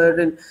glamour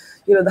and,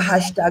 you know, the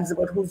hashtags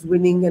about who's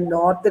winning and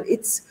not, that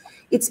it's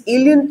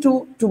alien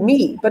to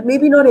me, but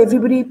maybe not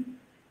everybody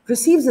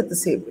perceives it the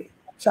same way.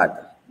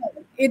 Sharda.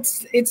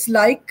 It's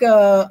like you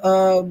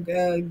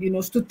know,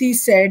 Stutee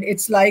said,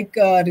 it's like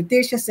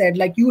Ritesh said,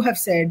 like you have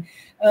said.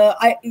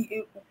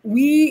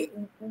 We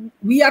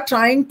are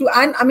trying to,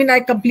 and I mean, I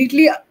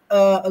completely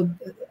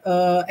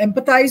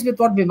empathize with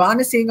what Vivan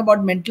is saying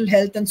about mental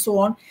health and so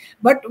on.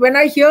 But when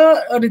I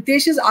hear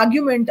Ritesh's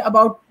argument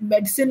about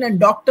medicine and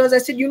doctors, I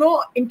said,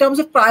 in terms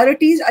of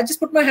priorities, I just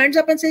put my hands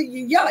up and say,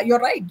 yeah, you're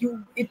right.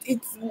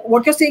 It's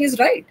what you're saying is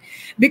right,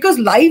 because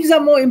lives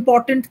are more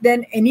important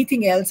than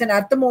anything else. And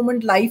at the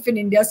moment, life in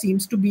India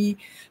seems to be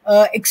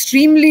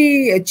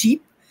extremely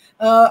cheap.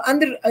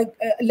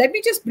 Let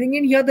me just bring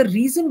in here the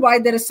reason why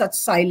there is such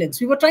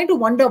silence. We were trying to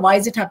wonder, why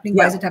is it happening?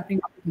 Why is it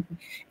happening?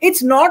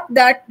 It's not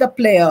that the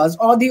players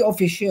or the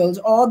officials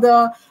or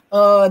the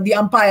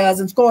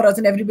umpires and scorers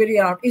and everybody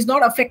around is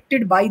not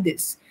affected by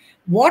this.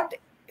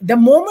 The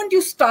moment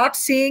you start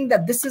saying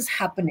that this is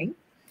happening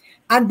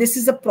and this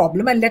is a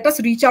problem and let us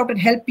reach out and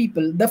help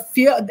people, the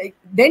fear,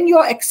 then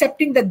you're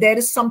accepting that there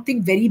is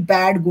something very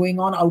bad going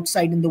on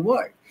outside in the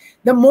world.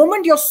 The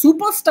moment your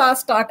superstars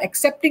start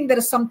accepting there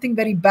is something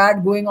very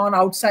bad going on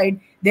outside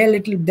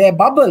their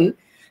bubble,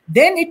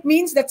 then it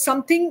means that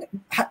something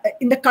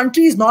in the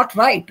country is not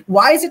right.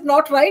 Why is it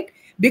not right?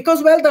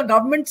 Because, well, the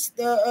government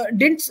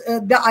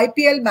the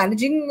IPL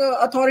managing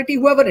authority,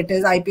 whoever it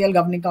is, IPL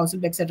governing council,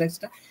 etc.,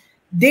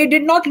 they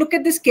did not look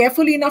at this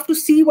carefully enough to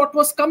see what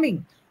was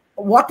coming.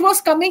 What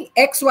was coming,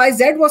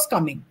 XYZ was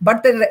coming,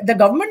 but the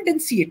government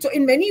didn't see it. So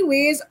in many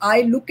ways,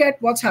 I look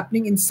at what's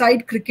happening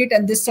inside cricket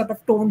and this sort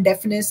of tone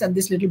deafness and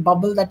this little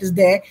bubble that is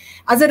there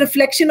as a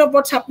reflection of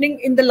what's happening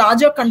in the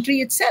larger country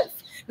itself.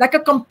 Like a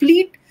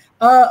complete,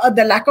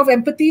 the lack of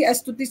empathy,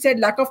 as Stutee said,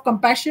 lack of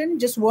compassion,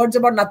 just words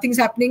about nothing's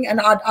happening and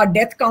our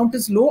death count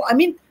is low. I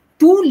mean,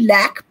 2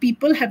 lakh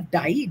people have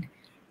died.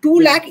 2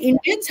 lakh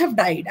Indians have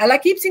died. And I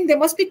keep saying there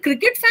must be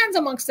cricket fans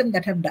amongst them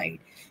that have died.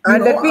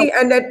 And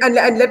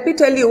let me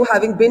tell you,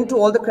 having been to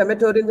all the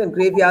crematoriums and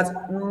graveyards,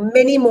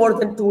 many more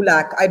than 2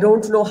 lakh. I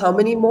don't know how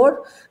many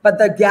more, but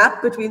the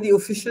gap between the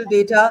official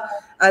data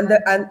and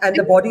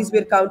the bodies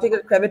we're counting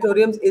at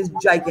crematoriums is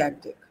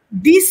gigantic.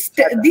 These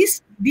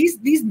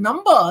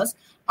numbers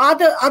are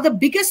the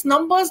biggest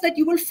numbers that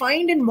you will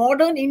find in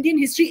modern Indian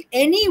history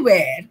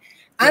anywhere.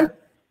 And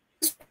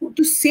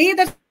to say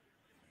that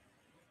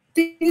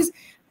things.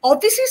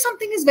 Obviously,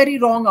 something is very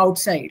wrong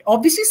outside.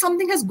 Obviously,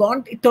 something has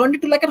turned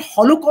into like a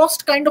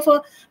Holocaust kind of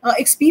a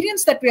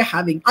experience that we're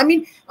having. I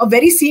mean, a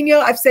very senior,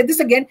 I've said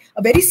this again,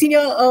 a very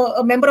senior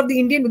member of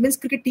the Indian women's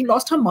cricket team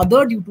lost her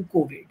mother due to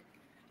COVID.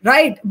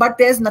 Right, but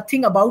there's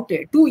nothing about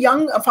it. 2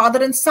 young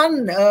father and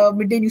son,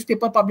 Midday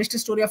newspaper published a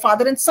story of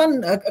father and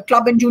son,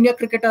 club and junior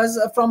cricketers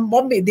from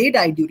Bombay. They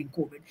died during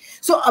COVID.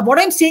 So what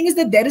I'm saying is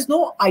that there is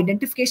no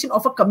identification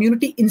of a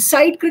community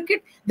inside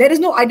cricket. There is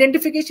no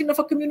identification of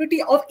a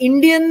community of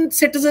Indian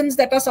citizens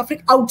that are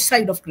suffering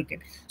outside of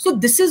cricket. So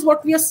this is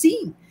what we are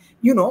seeing,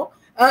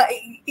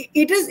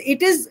 it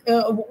is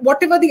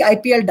whatever the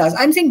IPL does.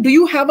 I'm saying, do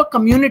you have a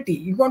community?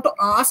 You want to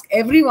ask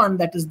everyone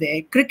that is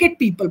there, cricket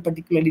people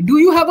particularly, do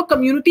you have a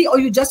community or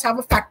you just have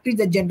a factory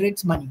that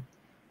generates money?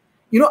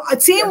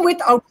 Same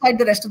with outside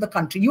the rest of the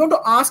country. You want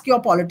to ask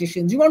your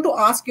politicians, you want to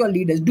ask your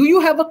leaders, do you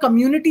have a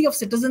community of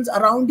citizens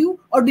around you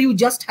or do you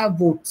just have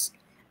votes?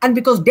 And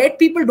because dead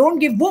people don't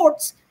give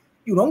votes,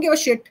 you don't give a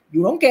shit,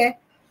 you don't care.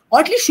 Or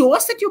at least show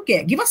us that you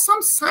care. Give us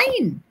some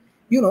sign.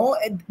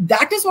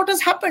 That is what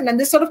has happened. And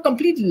this sort of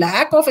complete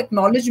lack of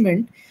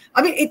acknowledgement.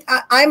 I mean,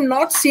 I'm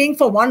not saying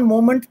for one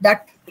moment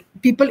that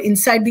people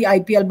inside the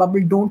IPL bubble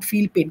don't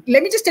feel pain.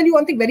 Let me just tell you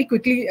one thing very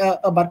quickly,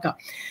 Barkha.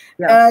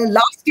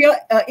 Last year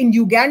in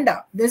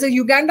Uganda, there's a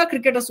Uganda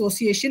Cricket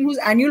Association whose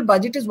annual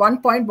budget is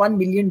 $1.1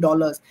 million.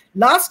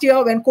 Last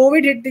year, when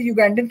COVID hit the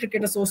Ugandan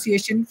Cricket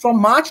Association,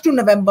 from March to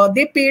November,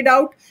 they paid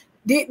out,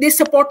 they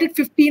supported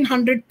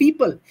 1,500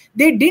 people.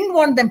 They didn't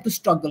want them to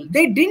struggle.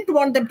 They didn't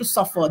want them to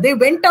suffer. They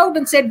went out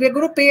and said, we're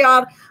going to pay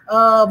our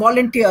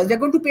volunteers. We're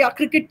going to pay our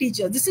cricket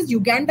teachers. This is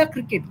Uganda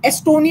cricket.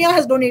 Estonia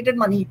has donated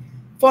money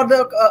for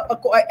the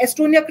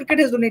Estonia cricket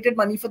has donated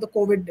money for the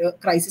COVID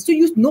crisis. So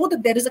you know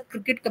that there is a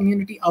cricket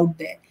community out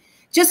there.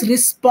 Just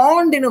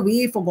respond in a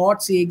way, for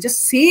God's sake.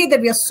 Just say that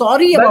we are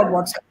sorry about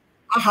what's happening.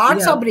 Our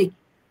hearts are breaking.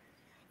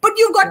 But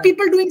you've got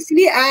people doing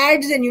silly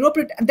ads, and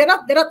there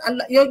are.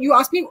 You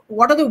ask me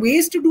what are the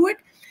ways to do it.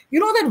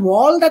 That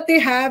wall that they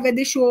have where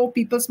they show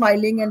people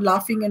smiling and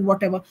laughing and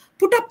whatever.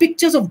 Put up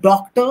pictures of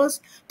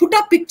doctors. Put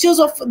up pictures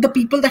of the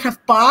people that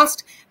have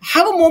passed.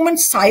 Have a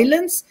moment's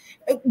silence.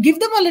 Give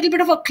them a little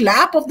bit of a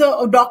clap of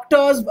the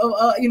doctors.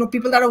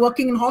 People that are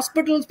working in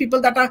hospitals.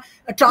 People that are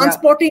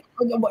transporting,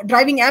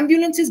 driving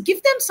ambulances.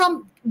 Give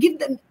them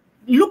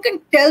look and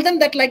tell them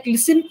that, like,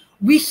 listen,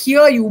 we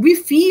hear you. We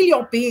feel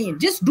your pain.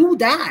 Just do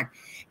that.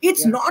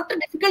 It's not a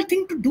difficult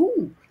thing to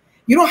do.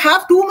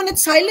 Have 2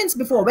 minutes silence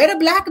before. Wear a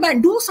black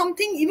band. Do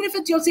something, even if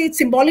it's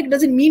symbolic,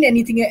 doesn't mean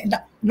anything.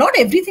 Not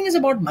everything is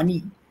about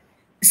money.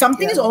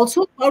 Something is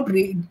also about,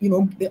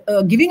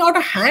 giving out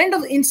a hand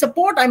in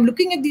support. I'm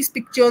looking at these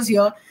pictures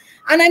here,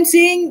 and I'm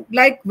saying,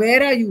 like,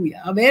 where are you?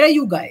 Where are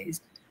you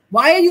guys?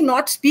 Why are you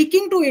not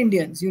speaking to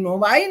Indians?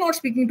 Why are you not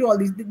speaking to all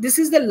these? This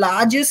is the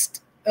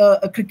largest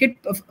cricket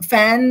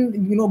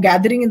fan,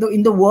 gathering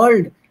in the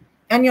world,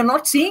 and you're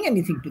not saying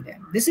anything to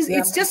them.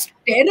 It's just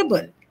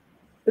terrible.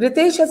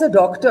 Ritesh, as a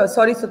doctor,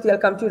 sorry, Stutee, I'll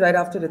come to you right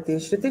after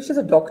Ritesh. Ritesh, as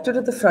a doctor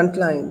at the front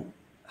line,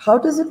 how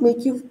does it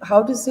make you,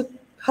 how do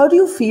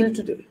you feel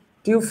today?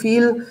 Do you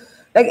feel,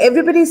 like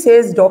everybody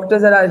says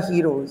doctors are our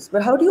heroes,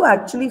 but how do you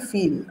actually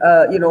feel,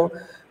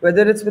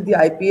 whether it's with the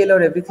IPL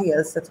or everything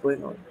else that's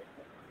going on?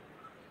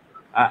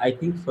 I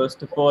think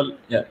first of all,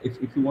 yeah,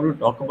 if you want to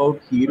talk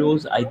about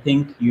heroes, I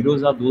think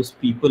heroes are those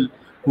people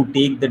who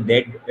take the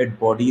dead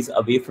bodies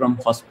away from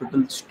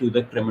hospitals to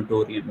the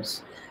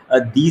crematoriums.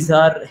 These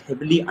are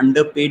heavily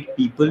underpaid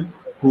people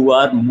who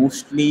are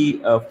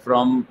mostly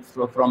from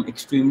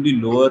extremely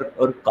lower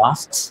or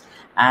castes,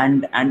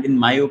 and in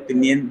my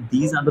opinion,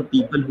 these are the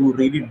people who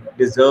really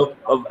deserve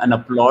of an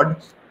applaud.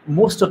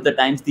 Most of the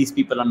times, these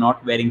people are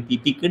not wearing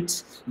PP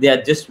kits; they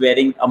are just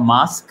wearing a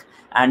mask,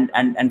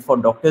 and for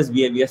doctors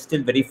we are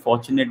still very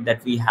fortunate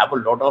that we have a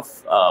lot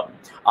of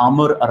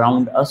armor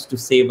around us to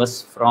save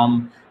us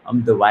from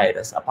the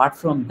virus. Apart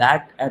from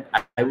that,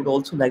 I would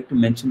also like to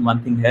mention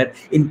one thing here.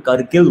 In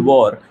Kargil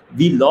war,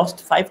 we lost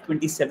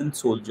 527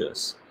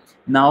 soldiers.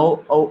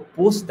 Now,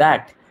 post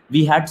that,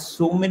 we had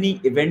so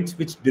many events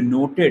which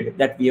denoted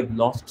that we have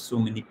lost so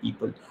many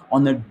people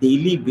on a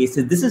daily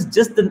basis. This is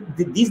just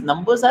these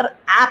numbers are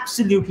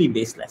absolutely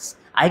baseless.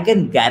 I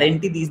can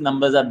guarantee these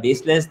numbers are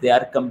baseless. They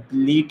are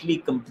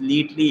completely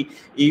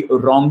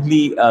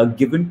wrongly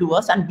given to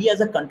us. And we as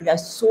a country, I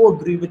so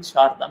agree with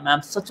Sharda,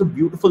 ma'am. Such a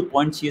beautiful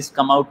point she has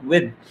come out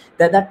with,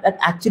 that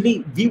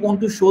actually we want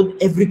to show that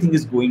everything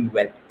is going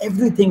well.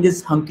 Everything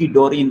is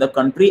hunky-dory in the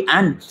country.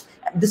 And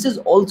this is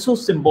also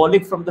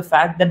symbolic from the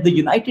fact that the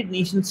United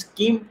Nations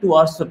came to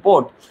our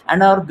support,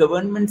 and our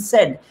government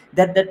said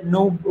that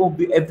no,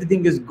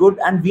 everything is good,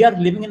 and we are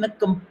living in a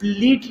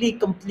completely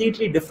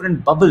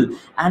different bubble.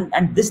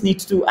 And this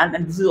needs to,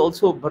 and this is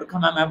also, Barkha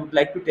ma'am, I would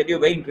like to tell you a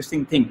very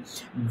interesting thing.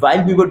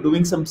 While we were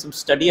doing some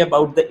study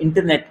about the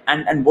internet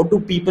and what do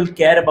people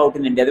care about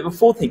in India, there were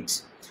four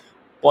things: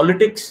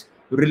 politics,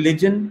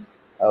 religion,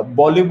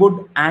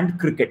 Bollywood, and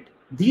cricket.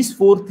 These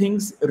four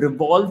things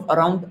revolve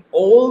around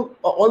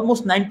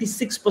almost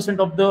 96%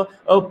 of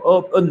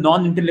the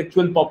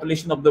non-intellectual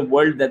population of the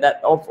world,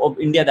 of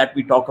India, that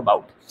we talk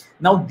about.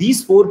 Now,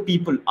 these four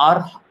people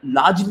are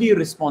largely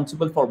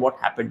responsible for what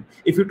happened.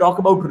 If you talk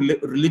about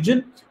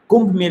religion,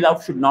 Kumbh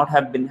Mela should not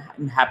have been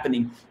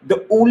happening.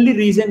 The only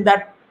reason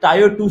that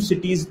tier 2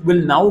 cities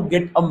will now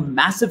get a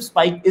massive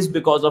spike is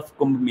because of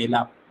Kumbh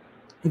Mela.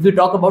 If you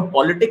talk about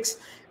politics,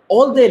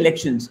 all the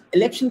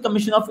election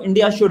commission of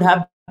India should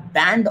have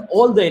banned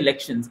all the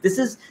elections. This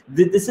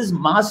is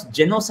mass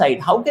genocide.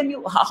 How can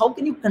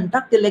you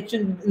conduct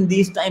election in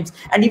these times?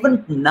 And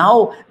even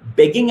now,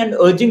 begging and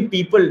urging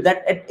people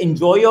that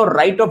enjoy your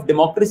right of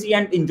democracy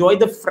and enjoy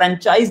the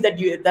franchise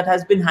that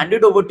has been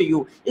handed over to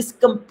you is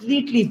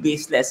completely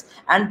baseless.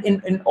 And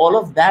in all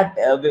of that,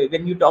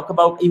 when you talk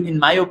about, in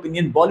my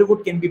opinion,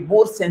 Bollywood can be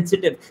more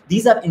sensitive.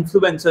 These are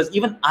influencers.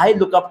 Even I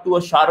look up to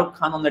a Shah Rukh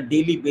Khan on a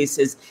daily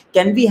basis.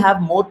 Can we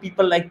have more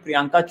people like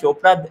Priyanka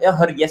Chopra?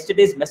 Her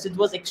yesterday's message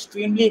was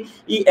extremely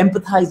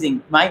empathizing.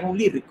 My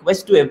only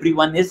request to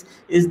everyone is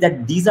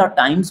that these are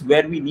times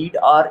where we need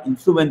our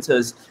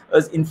influencers.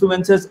 As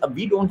influencers,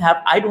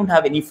 I don't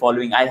have any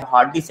following. I have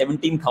hardly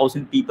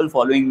 17,000 people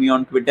following me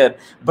on Twitter.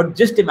 But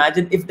just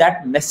imagine if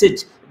that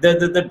message,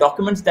 the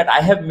documents that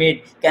I have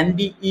made, can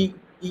be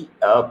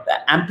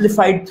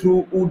amplified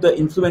through the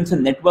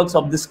influencer networks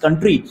of this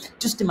country.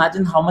 Just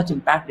imagine how much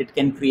impact it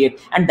can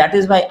create. And that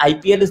is why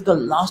IPL is the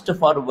last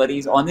of our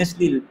worries.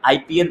 Honestly,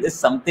 IPL is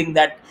something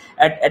that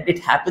it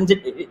happens.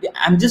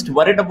 I'm just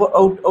worried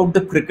about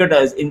the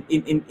cricketers.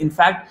 In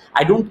fact,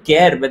 I don't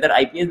care whether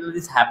IPL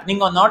is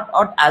happening or not,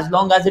 or as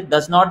long as it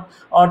does not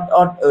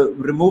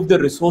remove the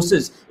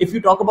resources. If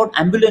you talk about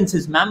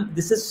ambulances, ma'am,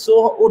 this is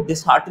so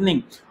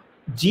disheartening.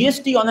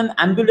 GST on an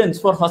ambulance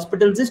for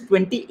hospitals is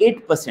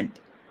 28%.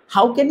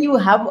 How can you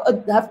have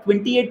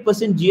 28%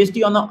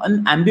 GST on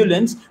an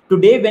ambulance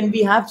today when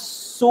we have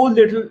so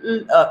little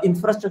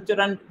infrastructure,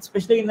 and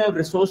especially in a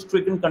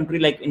resource-stricken country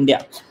like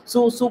India?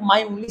 So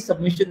my only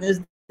submission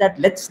is that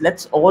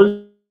let's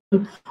all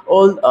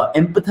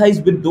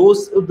empathize with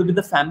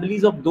the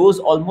families of those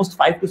almost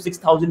 5,000 to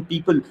 6,000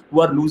 people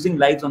who are losing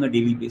lives on a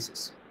daily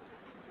basis.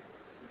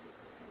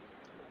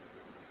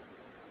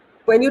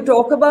 When you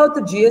talk about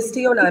the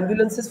GST on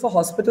ambulances for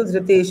hospitals,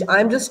 Ritesh,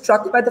 I'm just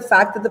struck by the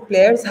fact that the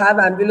players have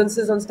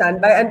ambulances on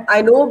standby. And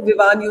I know,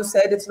 Vivan, you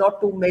said it's not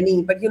too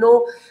many, but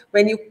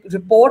when you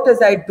report,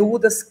 as I do,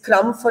 the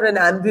scrum for an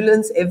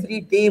ambulance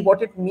every day,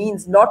 what it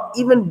means, not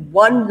even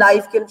one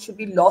life should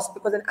be lost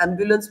because an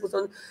ambulance was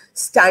on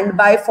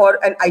standby for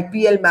an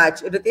IPL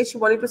match. Ritesh, you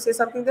wanted to say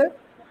something there?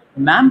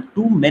 Ma'am,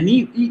 too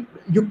many.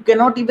 You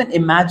cannot even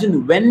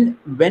imagine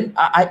when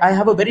I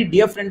have a very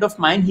dear friend of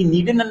mine. He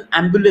needed an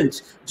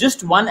ambulance,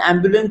 just one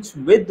ambulance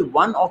with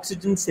one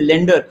oxygen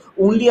cylinder,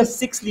 only a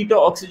 6-liter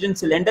oxygen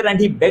cylinder, and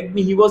he begged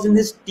me. He was in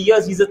his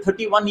tears. He's a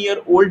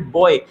 31-year-old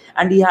boy,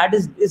 and he had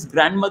his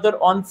grandmother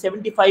on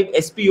 75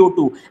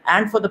 SpO2,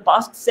 and for the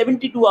past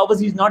 72 hours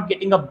he's not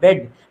getting a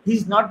bed.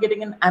 He's not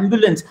getting an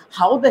ambulance.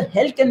 How the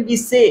hell can we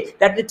say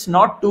that it's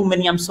not too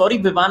many? I'm sorry,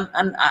 Vivan,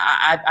 and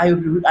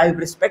I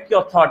respect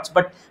your thoughts,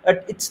 but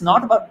it's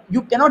not about.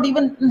 You cannot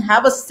even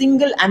have a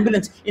single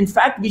ambulance. In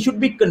fact, we should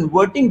be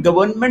converting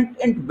government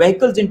and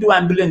vehicles into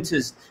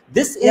ambulances.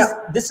 This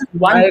is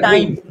one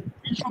time.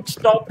 We should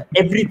stop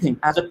everything.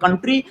 As a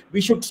country,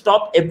 we should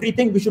stop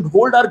everything. We should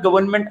hold our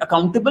government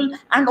accountable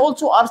and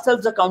also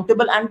ourselves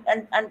accountable,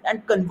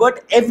 and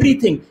convert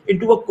everything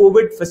into a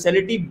COVID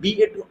facility,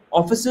 be it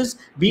offices,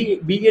 be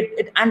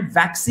it and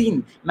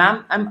vaccine.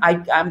 Ma'am,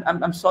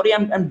 I'm sorry,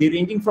 I'm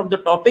deranging from the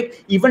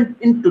topic. Even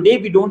in today,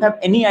 we don't have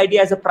any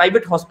idea as a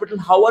private hospital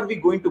how are we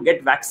going to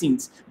get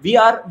vaccines. We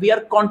are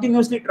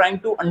continuously trying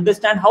to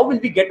understand how will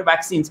we get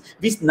vaccines.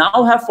 We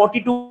now have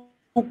 42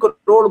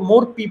 crore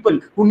more people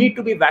who need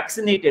to be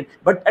vaccinated,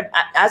 but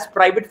as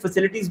private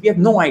facilities we have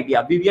no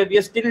idea. We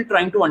are still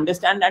trying to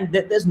understand, and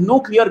there's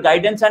no clear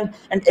guidance, and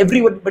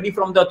everybody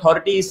from the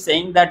authority is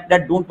saying that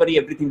don't worry,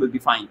 everything will be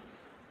fine.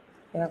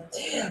 Yeah.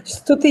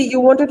 Stutee, you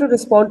wanted to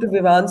respond to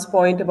Vivan's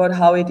point about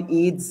how it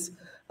aids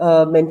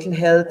mental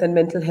health, and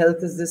mental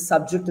health is this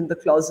subject in the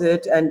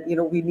closet, and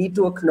we need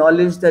to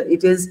acknowledge that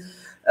it is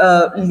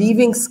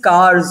leaving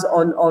scars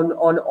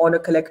on a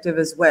collective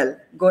as well.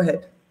 Go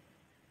ahead.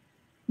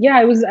 Yeah,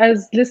 I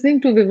was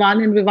listening to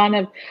Vivan, and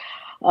Vivan,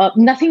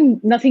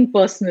 nothing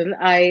personal.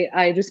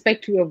 I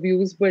respect your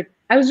views, but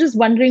I was just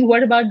wondering,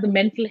 what about the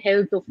mental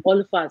health of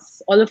all of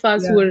us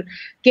who are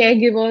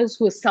caregivers,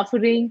 who are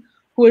suffering,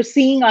 who are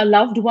seeing our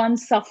loved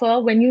ones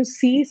suffer? When you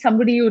see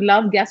somebody you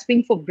love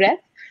gasping for breath,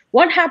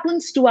 what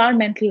happens to our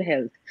mental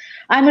health?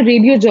 I'm a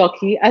radio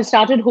jockey. I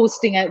started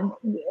hosting.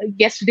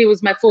 Yesterday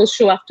was my first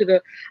show after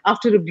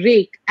a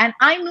break, and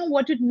I know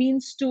what it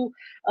means to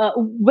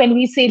when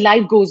we say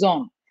life goes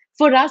on.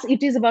 For us,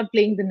 it is about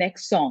playing the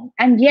next song.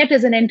 And yet,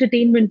 as an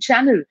entertainment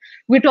channel,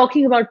 we're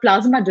talking about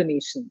plasma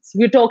donations.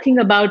 We're talking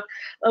about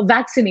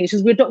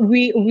vaccinations.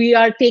 We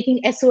are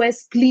taking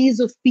SOS pleas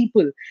of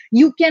people.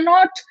 You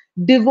cannot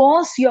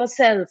divorce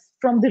yourself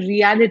from the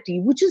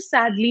reality, which is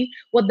sadly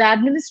what the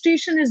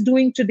administration is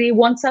doing today,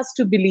 wants us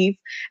to believe,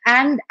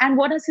 and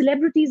what our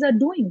celebrities are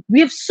doing.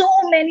 We have so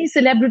many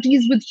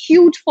celebrities with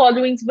huge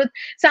followings, but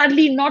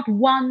sadly not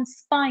one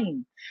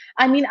spine.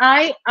 I mean,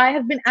 I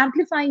have been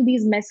amplifying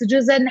these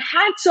messages, and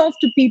hats off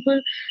to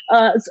people,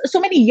 so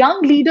many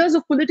young leaders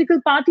of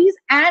political parties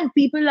and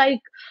people like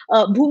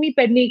Bhumi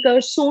Pednekar,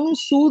 Sonu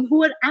Sood,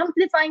 who are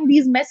amplifying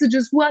these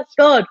messages, who are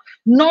here,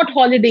 not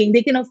holidaying.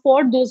 They can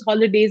afford those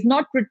holidays,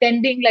 not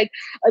pretending like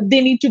they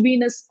need to be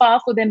in a spa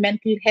for their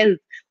mental health.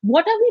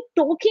 What are we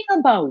talking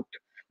about?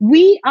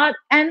 We are,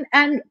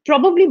 and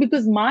probably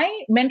because my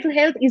mental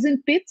health is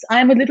in pits,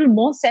 I'm a little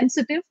more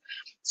sensitive.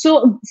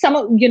 So some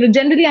of,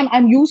 generally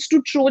I'm used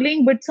to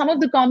trolling, but some of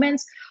the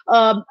comments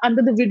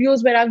under the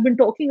videos where I've been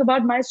talking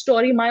about my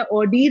story, my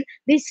ordeal,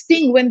 they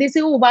sting when they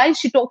say, oh, why is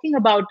she talking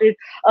about it?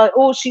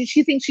 Oh, she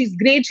thinks she's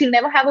great, she'll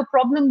never have a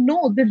problem.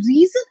 No, the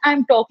reason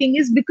I'm talking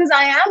is because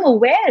I am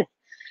aware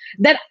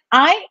that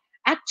I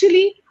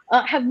actually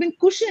have been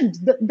cushioned.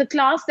 The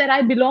class that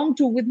I belong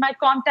to, with my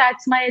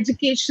contacts, my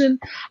education,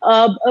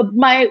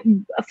 my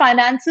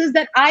finances,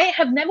 that I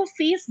have never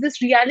faced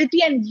this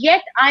reality, and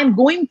yet I'm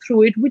going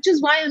through it, which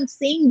is why I'm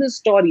saying this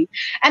story.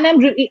 And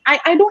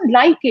I don't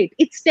like it.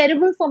 It's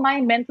terrible for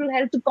my mental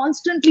health to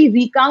constantly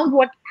recount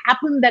what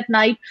happened that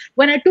night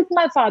when I took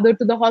my father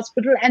to the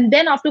hospital, and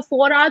then after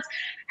 4 hours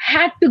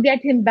had to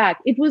get him back.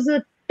 It was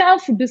a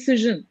tough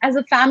decision. As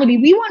a family,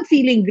 we weren't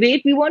feeling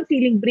great, we weren't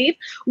feeling brave,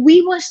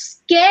 we were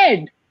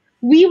scared.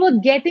 We were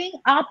getting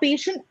our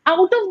patient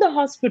out of the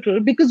hospital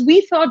because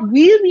we thought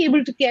we'll be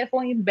able to care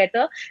for him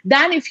better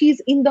than if he's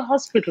in the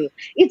hospital.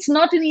 It's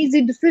not an easy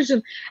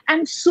decision.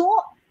 And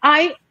so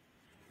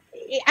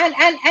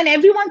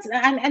everyone's,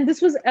 and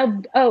this was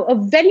a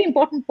very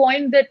important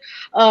point that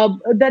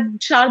that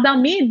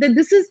Sharda made, that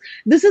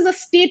this is a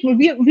statement.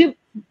 We've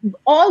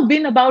all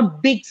been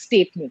about big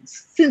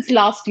statements since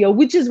last year,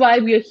 which is why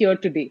we are here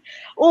today.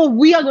 Oh,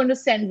 we are going to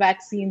send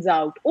vaccines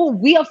out. Oh,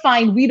 we are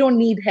fine. We don't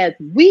need help.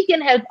 We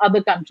can help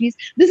other countries.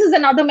 This is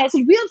another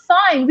message. We are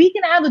fine. We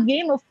can have a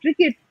game of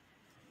cricket.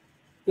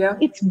 Yeah.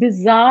 It's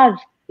bizarre.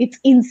 It's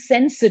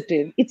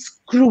insensitive. It's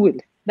cruel.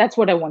 That's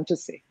what I want to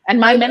say. And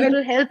my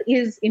mental health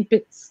is in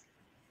pits.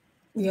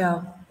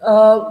 Yeah.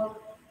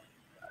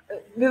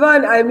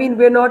 Vivan, I mean,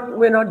 we're not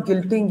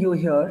guilting you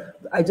here.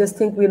 I just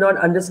think we're not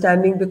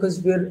understanding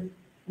because we're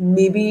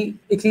maybe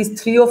at least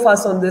 3 of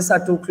us on this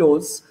are too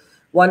close.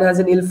 One has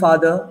an ill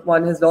father.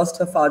 One has lost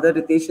her father.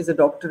 Ritesh is a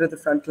doctor at the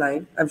front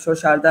line. I'm sure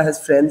Sharda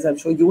has friends. I'm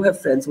sure you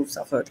have friends who've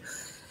suffered.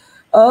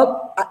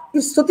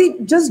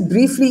 Stutee, just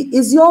briefly,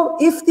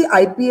 if the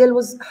IPL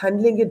was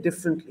handling it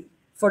differently,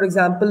 for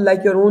example,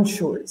 like your own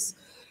show is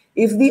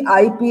if the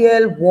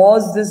IPL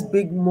was this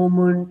big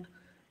moment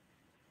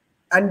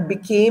and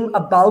became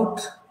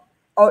about,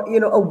 or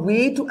a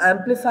way to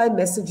amplify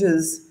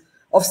messages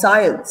of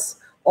science,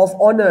 of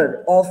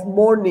honor, of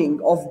mourning,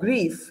 of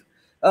grief,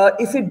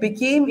 if it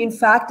became in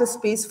fact a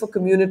space for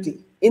community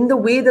in the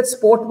way that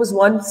sport was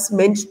once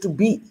meant to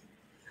be,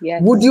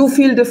 Yes. Would you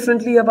feel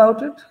differently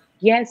about it?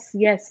 Yes,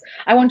 yes.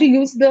 I want to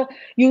use the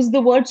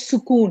word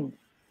sukoon.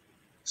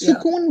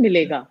 Sukoon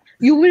milega.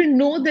 You will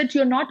know that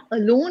you're not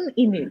alone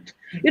in it.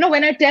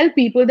 When I tell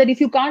people that if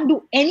you can't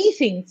do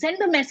anything,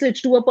 send a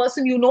message to a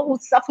person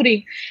who's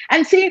suffering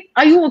and say,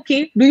 are you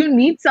okay? Do you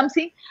need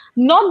something?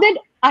 Not that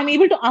I'm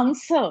able to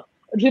answer,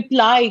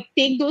 reply,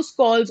 take those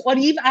calls, or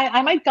even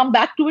I might come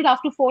back to it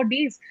after 4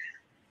 days.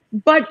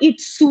 But it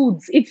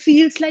soothes. It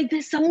feels like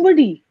there's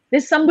somebody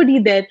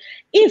there.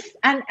 If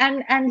and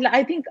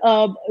I think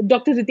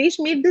Dr. Ritesh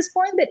made this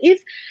point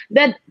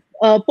that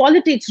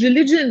politics,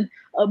 religion,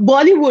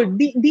 Bollywood,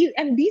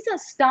 these are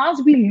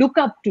stars we look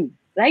up to,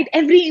 right?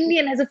 Every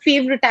Indian has a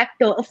favorite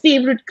actor, a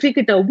favorite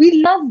cricketer.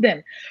 We love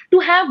them. To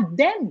have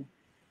them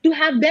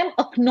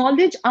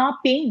acknowledge our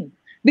pain,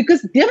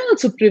 because they're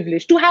also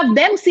privileged. To have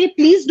them say,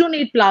 please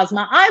donate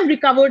plasma. I've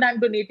recovered,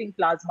 I'm donating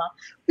plasma.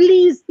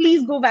 Please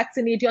go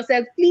vaccinate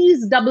yourself.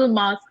 Please double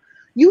mask.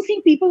 You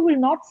think people will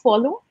not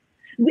follow?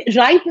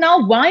 Right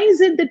now, why is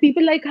it that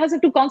people like us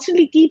have to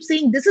constantly keep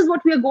saying, this is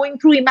what we are going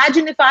through?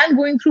 Imagine if I'm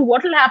going through,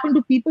 what will happen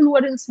to people who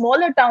are in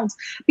smaller towns,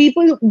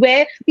 people who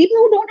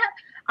don't have.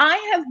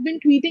 I have been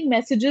tweeting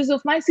messages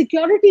of my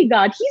security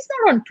guard. He's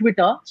not on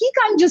Twitter. He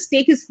can't just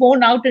take his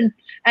phone out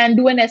and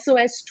do an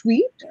SOS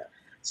tweet.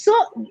 So,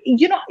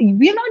 we're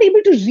not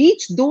able to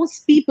reach those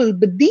people,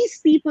 but these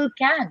people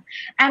can.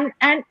 And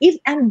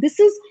this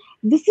is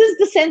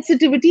the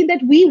sensitivity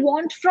that we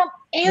want from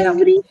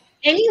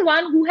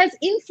anyone who has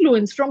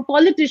influence, from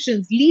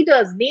politicians,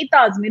 leaders,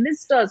 netas,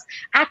 ministers,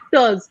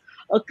 actors,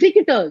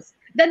 cricketers,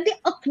 that they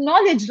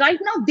acknowledge right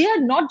now they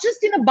are not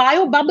just in a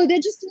bio bubble, they're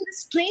just in this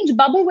strange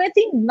bubble where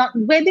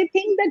they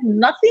think that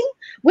nothing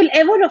will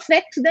ever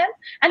affect them.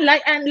 And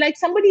like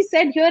somebody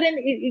said here, and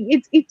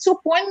it's so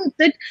poignant,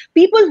 that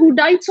people who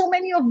died, so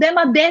many of them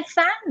are their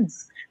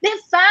fans. Their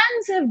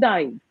fans have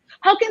died.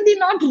 How can they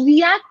not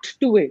react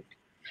to it?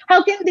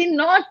 How can they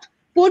not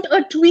put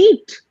a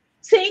tweet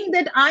saying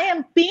that I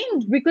am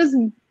pained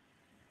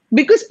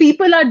because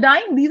people are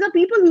dying? These are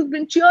people who've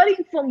been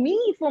cheering for me,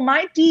 for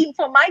my team,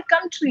 for my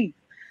country.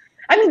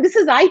 I mean, this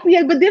is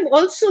IPL, but they've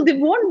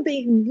won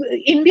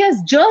India's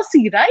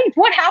jersey, right?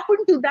 What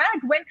happened to that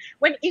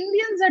when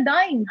Indians are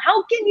dying?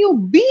 How can you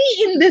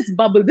be in this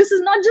bubble? This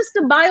is not just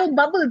a bio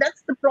bubble.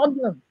 That's the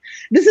problem.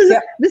 This is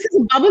a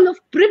bubble of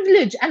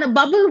privilege, and a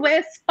bubble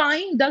where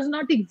spine does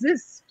not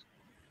exist.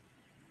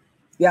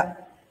 Yeah,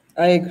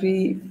 I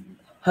agree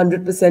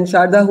 100%.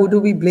 Sharda, who do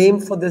we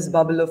blame for this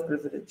bubble of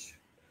privilege?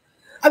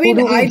 I mean,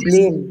 who do we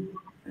blame?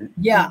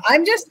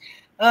 I'm just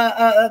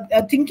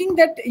thinking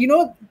that,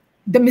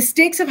 the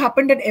mistakes have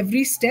happened at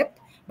every step.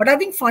 But I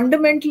think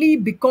fundamentally,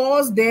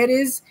 because there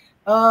is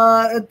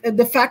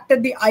the fact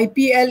that the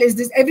IPL is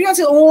this, everyone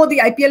says, oh, the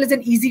IPL is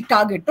an easy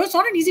target. No, it's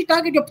not an easy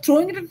target. You're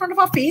throwing it in front of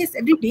our face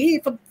every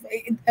day.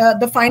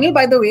 The final,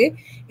 by the way,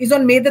 is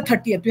on May the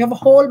 30th. We have a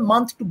whole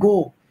month to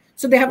go.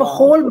 So they have a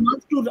whole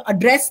month to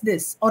address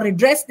this or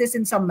redress this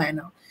in some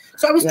manner.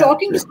 So I was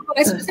talking to someone,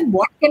 I said,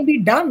 what can be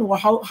done?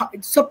 How,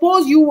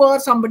 suppose you were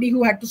somebody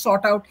who had to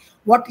sort out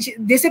what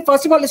they said.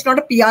 First of all, it's not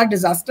a PR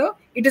disaster.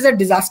 It is a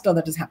disaster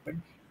that has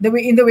happened.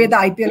 In the way the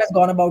IPL has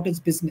gone about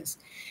its business.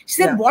 She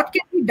said, what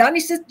can be done?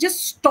 She said,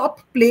 just stop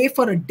play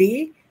for a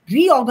day,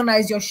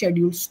 reorganize your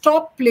schedule,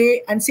 stop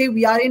play and say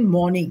we are in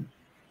mourning.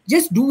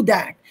 Just do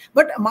that.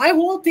 But my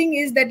whole thing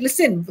is that,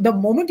 listen, the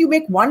moment you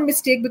make one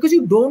mistake, because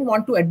you don't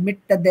want to admit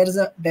that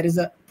there is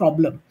a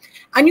problem,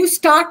 and you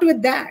start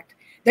with that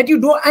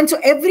you don't, and so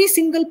every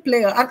single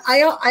player, and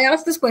I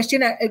asked this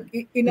question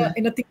in a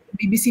thing with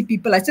BBC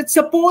people. I said,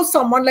 suppose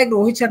someone like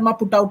Rohit Sharma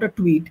put out a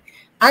tweet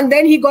and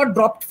then he got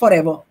dropped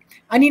forever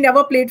and he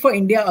never played for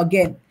India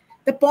again.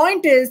 The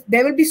point is,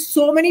 there will be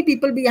so many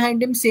people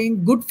behind him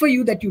saying, good for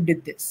you that you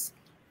did this.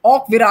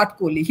 Or Virat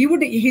Kohli,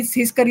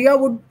 his career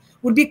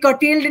would be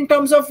curtailed in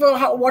terms of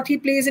what he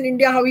plays in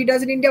India, how he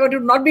does in India, but it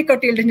would not be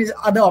curtailed in his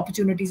other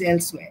opportunities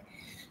elsewhere.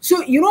 So,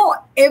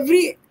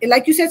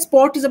 like you said,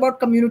 sport is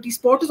about community.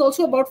 Sport is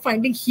also about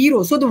finding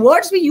heroes. So the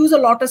words we use a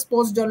lot as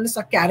sports journalists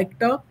are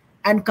character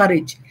and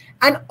courage.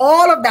 And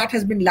all of that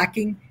has been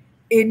lacking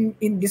in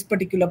this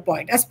particular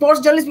point. As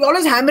sports journalists, we're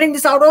always hammering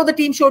this out. Oh, the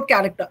team showed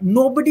character.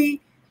 Nobody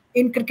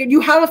in cricket,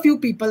 you have a few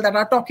people that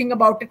are talking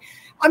about it.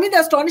 I mean, the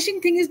astonishing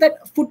thing is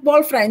that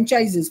football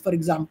franchises, for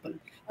example,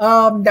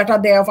 that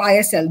are there of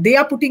ISL, they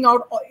are putting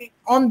out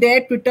on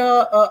their Twitter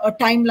a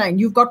timeline.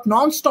 You've got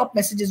non-stop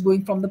messages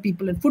going from the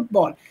people in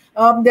football.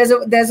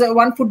 There's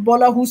one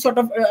footballer who's sort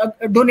of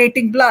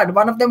donating blood.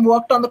 One of them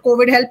worked on the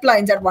COVID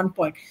helplines at one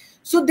point.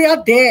 So they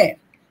are there.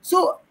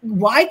 So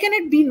why can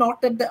it be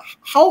not that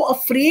how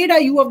afraid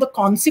are you of the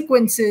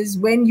consequences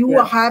when you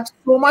have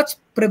so much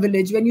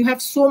privilege, when you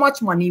have so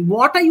much money?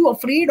 What are you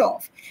afraid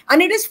of?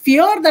 And it is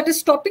fear that is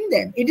stopping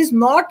them. It is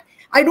not,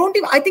 I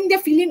think they're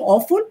feeling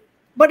awful,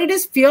 but it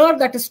is fear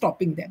that is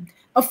stopping them.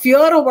 A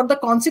fear of what the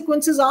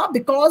consequences are,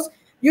 because,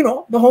 you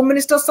know, the Home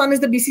Minister's son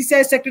is the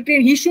BCCI secretary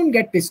and he shouldn't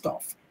get pissed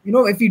off, you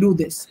know, if we do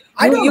this.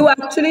 You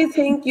actually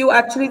think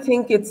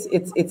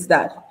it's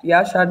that,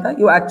 yeah, Sharda?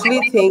 You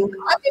actually think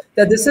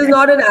that this is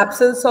not an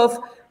absence of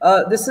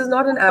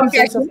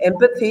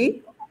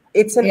empathy,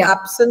 it's an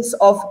absence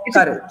of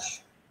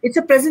courage. It's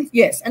a presence,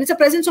 yes, and it's a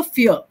presence of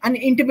fear and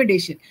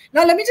intimidation.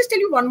 Now, let me just tell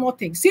you one more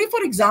thing. Say,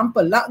 for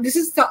example, this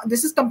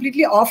is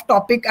completely off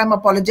topic. I'm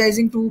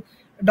apologizing to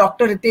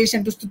Dr. Ritesh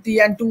and to Stutee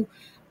and to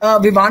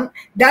Vivan.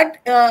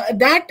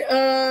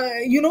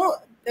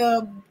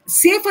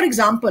 Say, for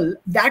example,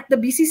 that the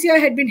BCCI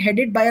had been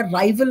headed by a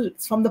rival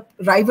from the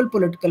rival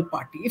political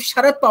party. If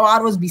Sharad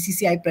Pawar was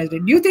BCCI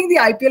president, do you think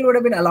the IPL would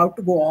have been allowed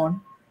to go on?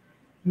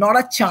 Not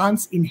a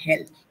chance in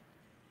hell.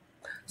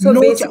 So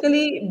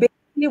basically,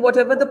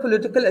 whatever the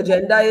political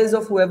agenda is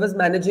of whoever's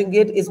managing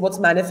it is what's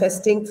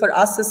manifesting for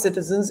us as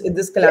citizens in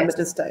this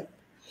calamitous time.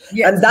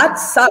 Yes. And that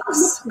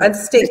sucks and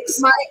stinks.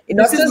 Not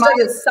just that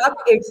it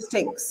sucks, it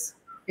stinks.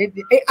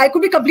 I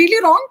could be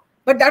completely wrong,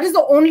 but that is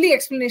the only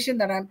explanation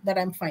that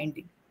I'm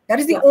finding. That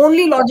is the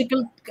only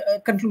logical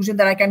conclusion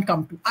that I can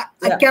come to.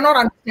 I cannot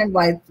understand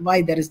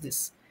why there is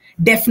this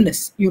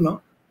deafness, you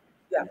know.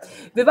 Yeah,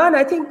 Vivan,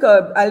 I think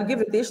I'll give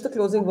Ritesh the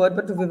closing word,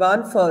 but to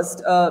Vivan first,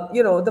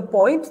 you know, the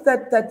point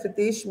that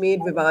Ritesh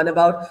made, Vivan,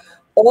 about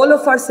all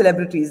of our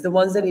celebrities, the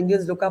ones that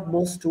Indians look up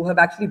most to, have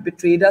actually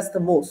betrayed us the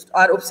most.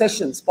 Our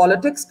obsessions,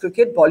 politics,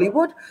 cricket,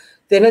 Bollywood,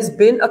 there has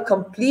been a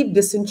complete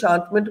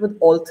disenchantment with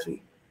all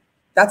three.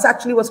 That's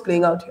actually what's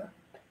playing out here.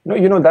 No,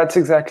 you know, that's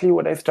exactly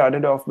what I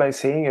started off by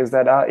saying, is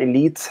that our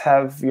elites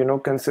have, you know,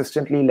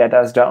 consistently let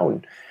us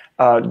down.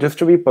 Just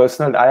to be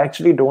personal, I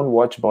actually don't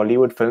watch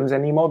Bollywood films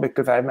anymore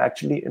because I'm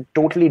actually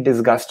totally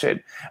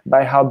disgusted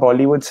by how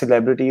Bollywood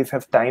celebrities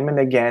have time and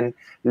again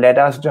let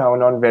us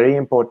down on very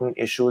important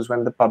issues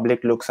when the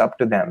public looks up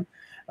to them.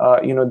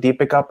 You know,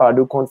 Deepika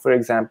Padukone, for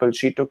example,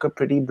 she took a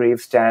pretty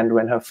brave stand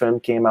when her film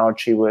came out.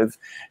 She went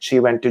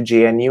to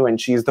JNU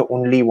and she's the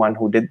only one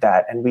who did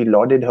that. And we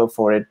lauded her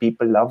for it.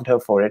 People loved her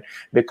for it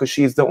because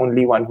she's the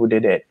only one who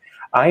did it.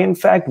 I, in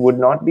fact, would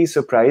not be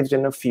surprised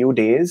in a few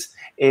days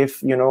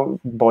if, you know,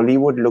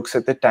 Bollywood looks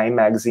at the Time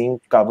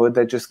magazine cover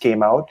that just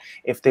came out,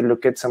 if they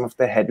look at some of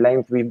the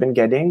headlines we've been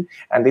getting,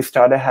 and they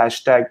start a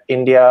hashtag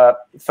India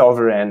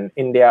sovereign,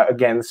 India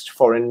against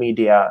foreign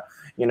media,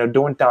 you know,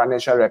 don't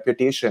tarnish our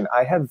reputation.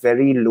 I have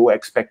very low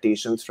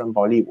expectations from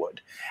Bollywood.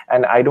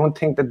 And I don't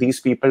think that these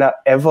people are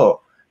ever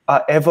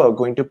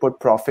going to put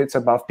profits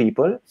above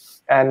people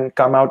and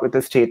come out with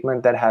a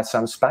statement that has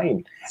some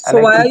spine. So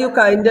why are you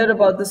kinder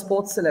about the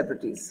sports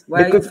celebrities?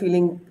 Why are you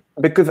feeling...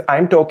 Because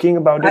I'm talking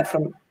about it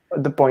from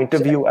the point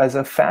of view as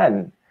a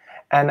fan.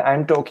 And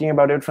I'm talking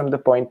about it from the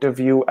point of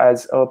view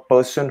as a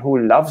person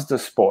who loves the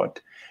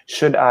sport.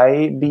 Should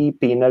I be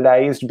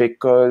penalized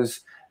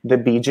because the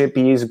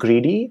BJP is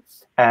greedy?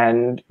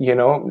 And, you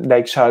know,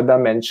 like Sharda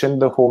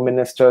mentioned, the Home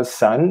Minister's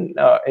son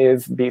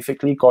is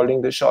basically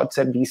calling the shots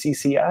at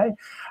BCCI.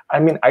 I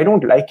mean, I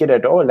don't like it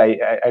at all.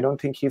 I don't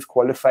think he's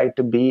qualified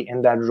to be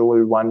in that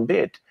role one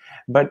bit.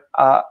 But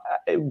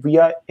we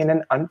are in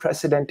an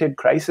unprecedented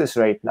crisis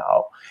right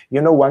now.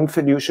 You know, one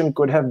solution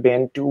could have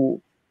been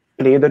to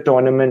play the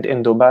tournament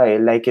in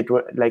Dubai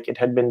like it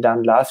had been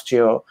done last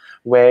year,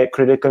 where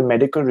critical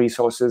medical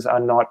resources are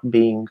not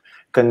being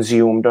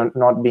consumed or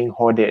not being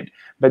hoarded.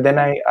 But then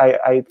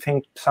I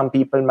think some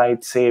people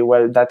might say,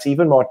 well, that's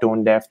even more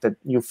tone deaf, that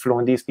you've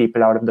flown these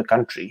people out of the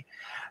country.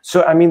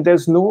 So, I mean,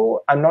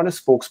 I'm not a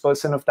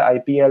spokesperson of the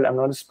IPL. I'm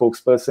not a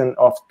spokesperson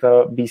of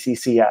the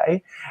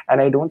BCCI.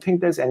 And I don't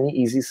think there's any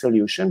easy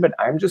solution, but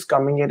I'm just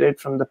coming at it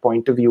from the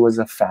point of view as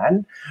a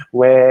fan,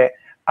 where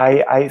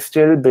I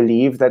still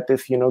believe that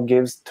this, you know,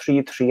 gives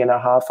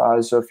 3.5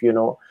 hours of, you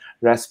know,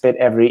 respite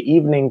every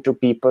evening to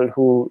people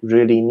who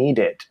really need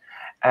it.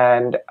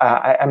 And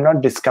I'm not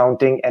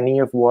discounting any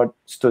of what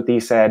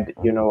Stutee said.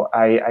 You know,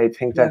 I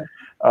think that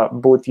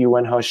both you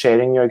and her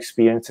sharing your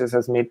experiences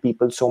has made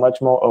people so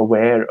much more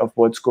aware of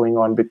what's going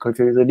on, because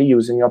you're really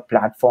using your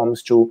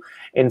platforms to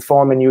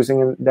inform and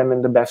using them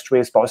in the best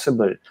ways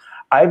possible.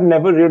 I've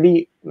never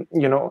really,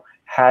 you know,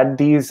 had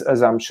these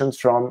assumptions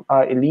from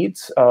our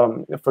elites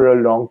for a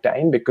long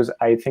time, because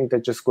I think they're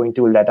just going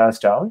to let us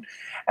down.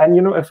 And,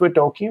 you know, if we're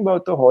talking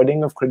about the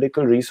hoarding of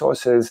critical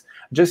resources,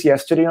 just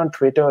yesterday on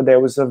Twitter, there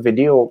was a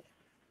video,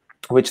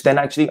 which then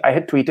actually I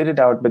had tweeted it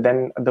out, but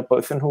then the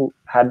person who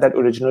had that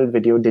original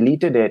video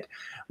deleted it,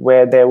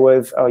 where there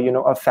was, you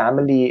know, a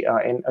family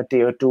in a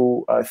tier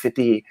 2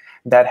 city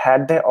that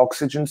had their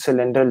oxygen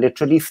cylinder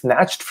literally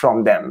snatched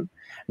from them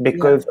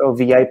because a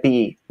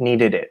VIP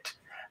needed it.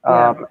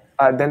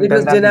 It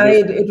was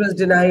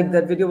denied.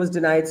 That video was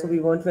denied, so we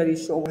weren't very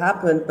sure what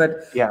happened.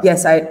 But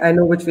yes, I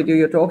know which video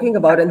you're talking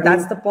about, and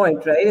that's the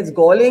point, right? It's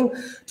galling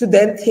to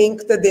then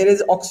think that there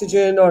is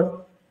oxygen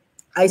or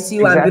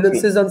ICU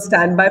ambulances on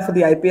standby for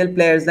the IPL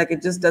players. Like,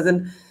 it just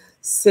doesn't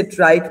sit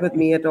right with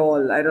me at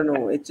all. I don't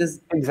know. It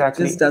just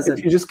doesn't.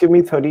 If you just give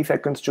me 30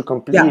 seconds to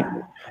complete,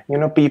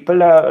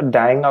 people are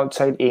dying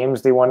outside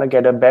AIMS. They want to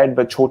get a bed,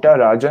 but Chota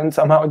Rajan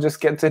somehow just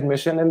gets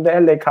admission in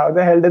there. Like, how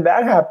the hell did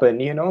that happen?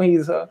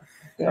 He's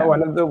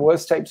one of the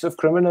worst types of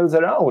criminals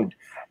around.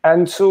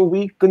 And so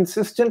we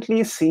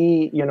consistently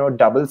see,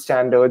 double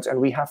standards, and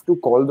we have to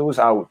call those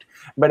out.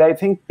 But I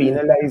think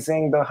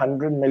penalizing the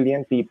 100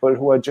 million people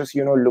who are just,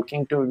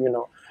 looking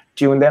to,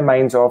 tune their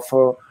minds off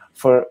for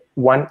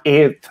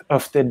 1/8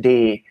 of the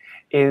day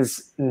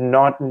is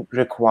not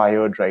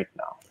required right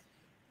now.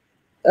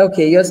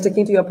 Okay, you're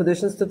sticking to your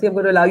position, Stutee. I'm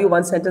going to allow you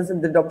one sentence,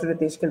 and then Dr.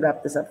 Ritesh can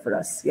wrap this up for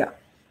us. Yeah.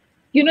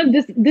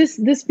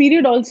 This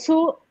period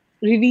also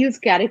reveals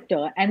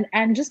character,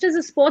 and just as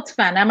a sports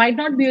fan, I might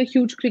not be a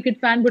huge cricket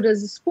fan, but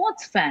as a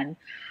sports fan,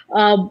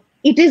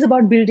 it is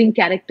about building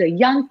character.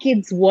 Young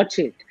kids watch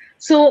it.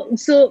 So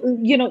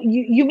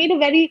you made a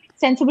very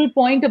sensible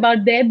point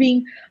about there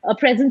being a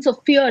presence of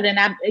fear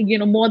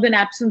and more than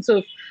absence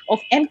of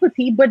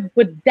empathy, but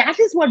that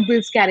is what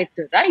builds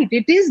character, right?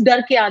 It is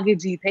dar ke aage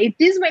jeet hai. It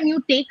is when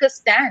you take a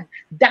stand.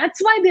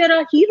 That's why there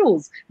are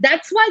heroes.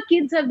 That's why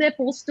kids have their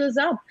posters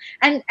up,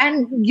 and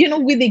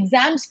with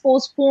exams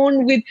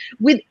postponed,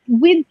 with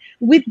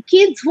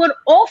kids who are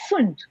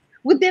orphaned,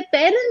 with their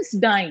parents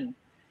dying.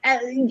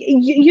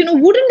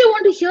 Wouldn't they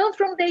want to hear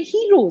from their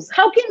heroes?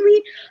 How can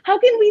we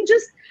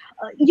just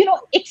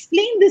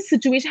explain this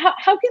situation?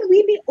 How can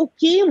we be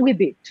okay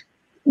with it?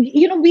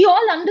 We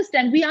all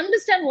understand. We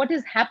understand what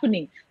is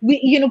happening.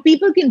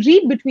 People can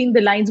read between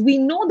the lines. We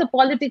know the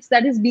politics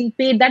that is being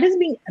paid, that has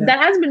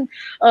been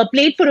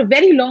played for a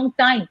very long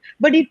time.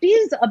 But it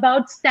is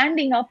about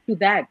standing up to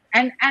that.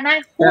 And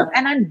I hope,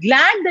 and I'm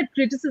glad that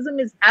criticism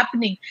is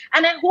happening.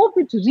 And I hope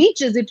it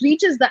reaches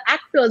the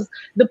actors,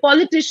 the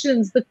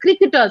politicians, the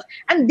cricketers,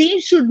 and they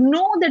should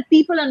know that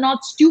people are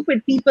not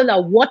stupid. People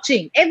are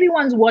watching.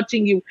 Everyone's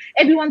watching you.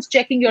 Everyone's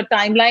checking your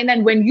timeline.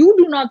 And when you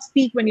do not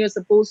speak when you're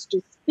supposed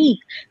to speak,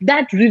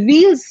 that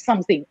reveals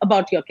something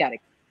about your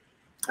character.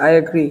 I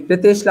agree.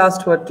 Ritesh,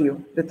 last word to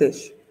you.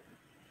 Ritesh?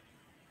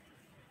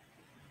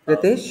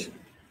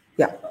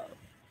 Yeah.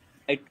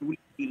 I truly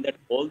feel that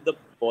all the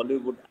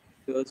Bollywood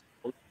actors,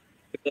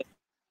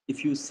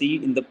 if you see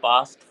in the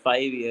past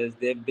 5 years,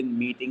 they've been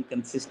meeting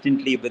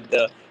consistently with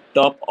the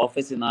top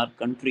office in our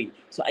country.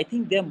 So I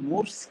think they're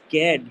more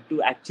scared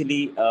to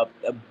actually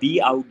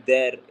be out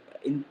there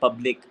in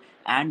public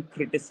and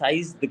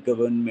criticize the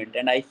government.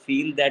 And I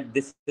feel that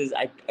this is,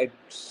 I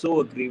so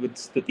agree with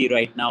Stutee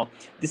right now.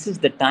 This is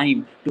the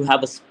time to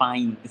have a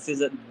spine. This is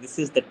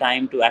the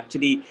time to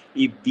actually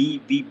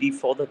be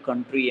for the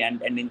country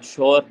and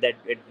ensure that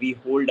we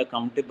hold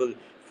accountable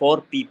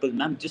for people.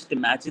 Ma'am, just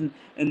imagine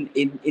in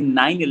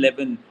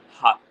 9/11,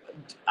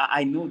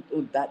 I know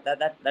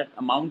that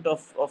amount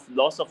of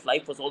loss of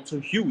life was also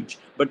huge,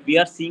 but we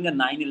are seeing a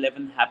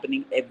 9/11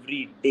 happening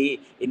every day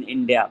in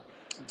India.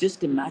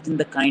 Just imagine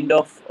the kind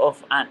of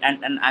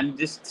and I'm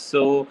just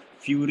so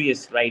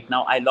furious right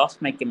now. I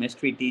lost my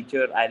chemistry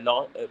teacher.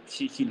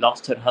 She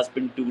lost her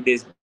husband 2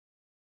 days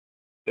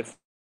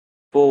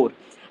before,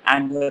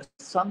 and her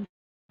son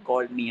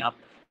called me up.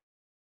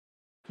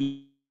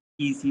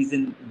 He's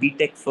in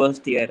BTech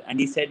first year, and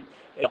he said,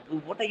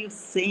 "What are you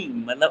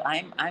saying?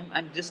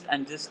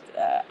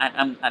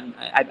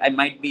 I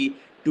might be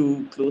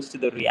too close to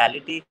the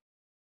reality,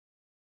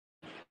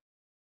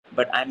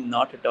 but I'm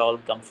not at all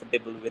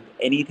comfortable with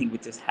anything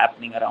which is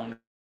happening around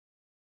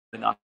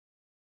in our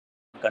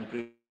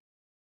country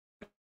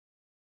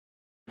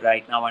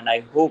right now." And I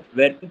hope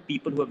where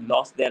people who have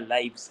lost their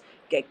lives,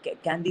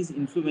 can these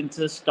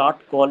influencers start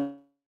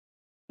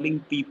calling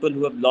people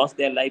who have lost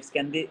their lives?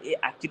 Can they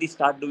actually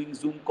start doing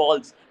Zoom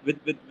calls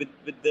with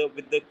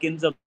the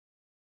kins of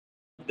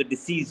the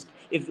deceased?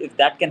 If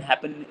that can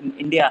happen in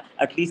India,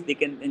 at least they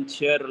can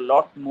ensure a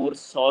lot more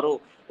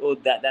sorrow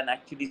than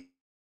actually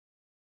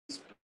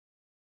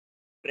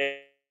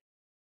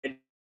spreading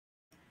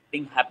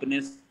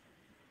happiness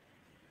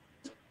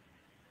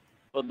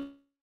for the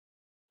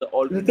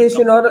Ritesh,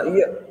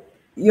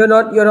 you're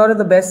not on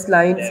the best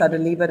line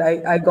suddenly, but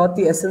I got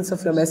the essence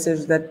of your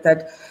message that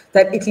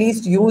at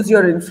least use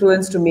your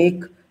influence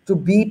to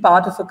be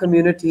part of a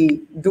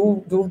community.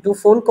 Do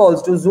phone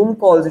calls, do Zoom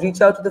calls,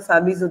 reach out to the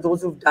families of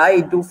those who've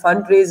died, do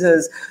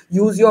fundraisers,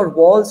 use your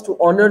walls to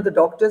honor the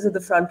doctors at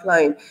the front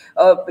line.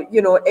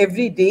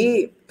 Every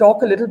day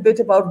talk a little bit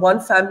about one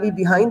family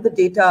behind the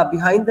data,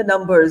 behind the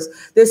numbers.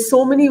 There's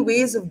so many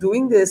ways of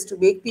doing this to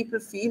make people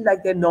feel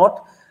like they're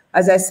not.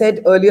 As I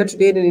said earlier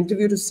today in an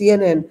interview to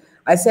CNN,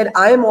 I said,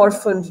 I am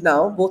orphaned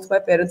now. Both my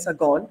parents are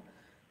gone.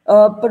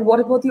 But what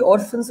about the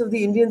orphans of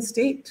the Indian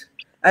state?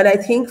 And I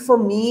think for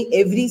me,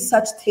 every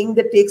such thing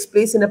that takes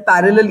place in a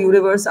parallel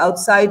universe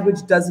outside,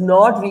 which does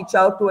not reach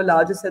out to a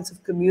larger sense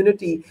of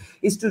community,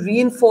 is to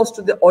reinforce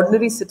to the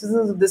ordinary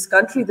citizens of this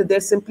country that they're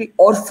simply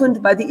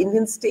orphaned by the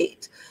Indian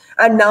state.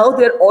 And now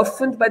they're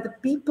orphaned by the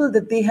people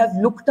that they have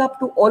looked up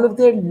to all of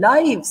their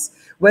lives,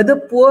 whether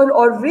poor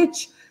or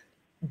rich.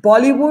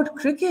 Bollywood,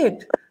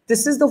 cricket,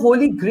 This is the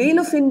holy grail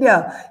of India.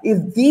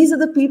 If these are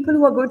the people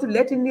who are going to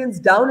let Indians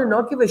down and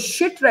not give a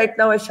shit right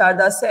now, as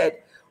Sharda said,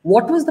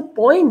 what was the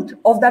point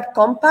of that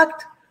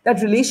compact,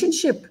 that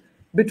relationship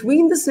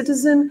between the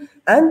citizen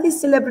and these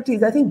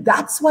celebrities? I think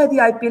that's why the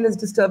IPL is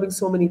disturbing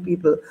so many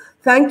people.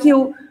 Thank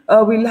you.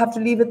 We'll have to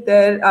leave it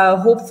there.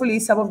 Hopefully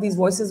some of these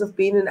voices of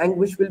pain and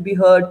anguish will be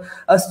heard.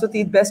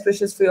 Stutee, best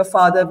wishes for your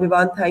father.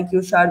 Vivan, thank you.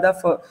 Sharda,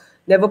 for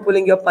never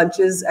pulling your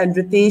punches. And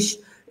Ritesh,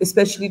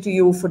 especially to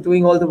you for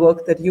doing all the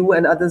work that you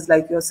and others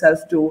like yourself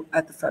do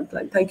at the front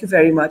line. Thank you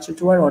very much. And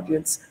to our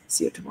audience,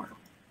 see you tomorrow.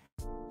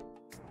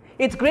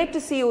 It's great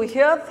to see you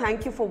here.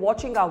 Thank you for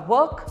watching our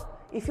work.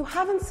 If you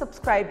haven't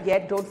subscribed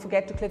yet, don't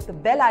forget to click the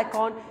bell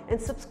icon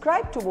and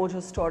subscribe to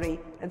Mojo Story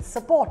and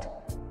support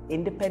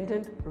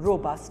independent,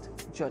 robust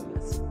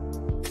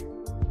journalism.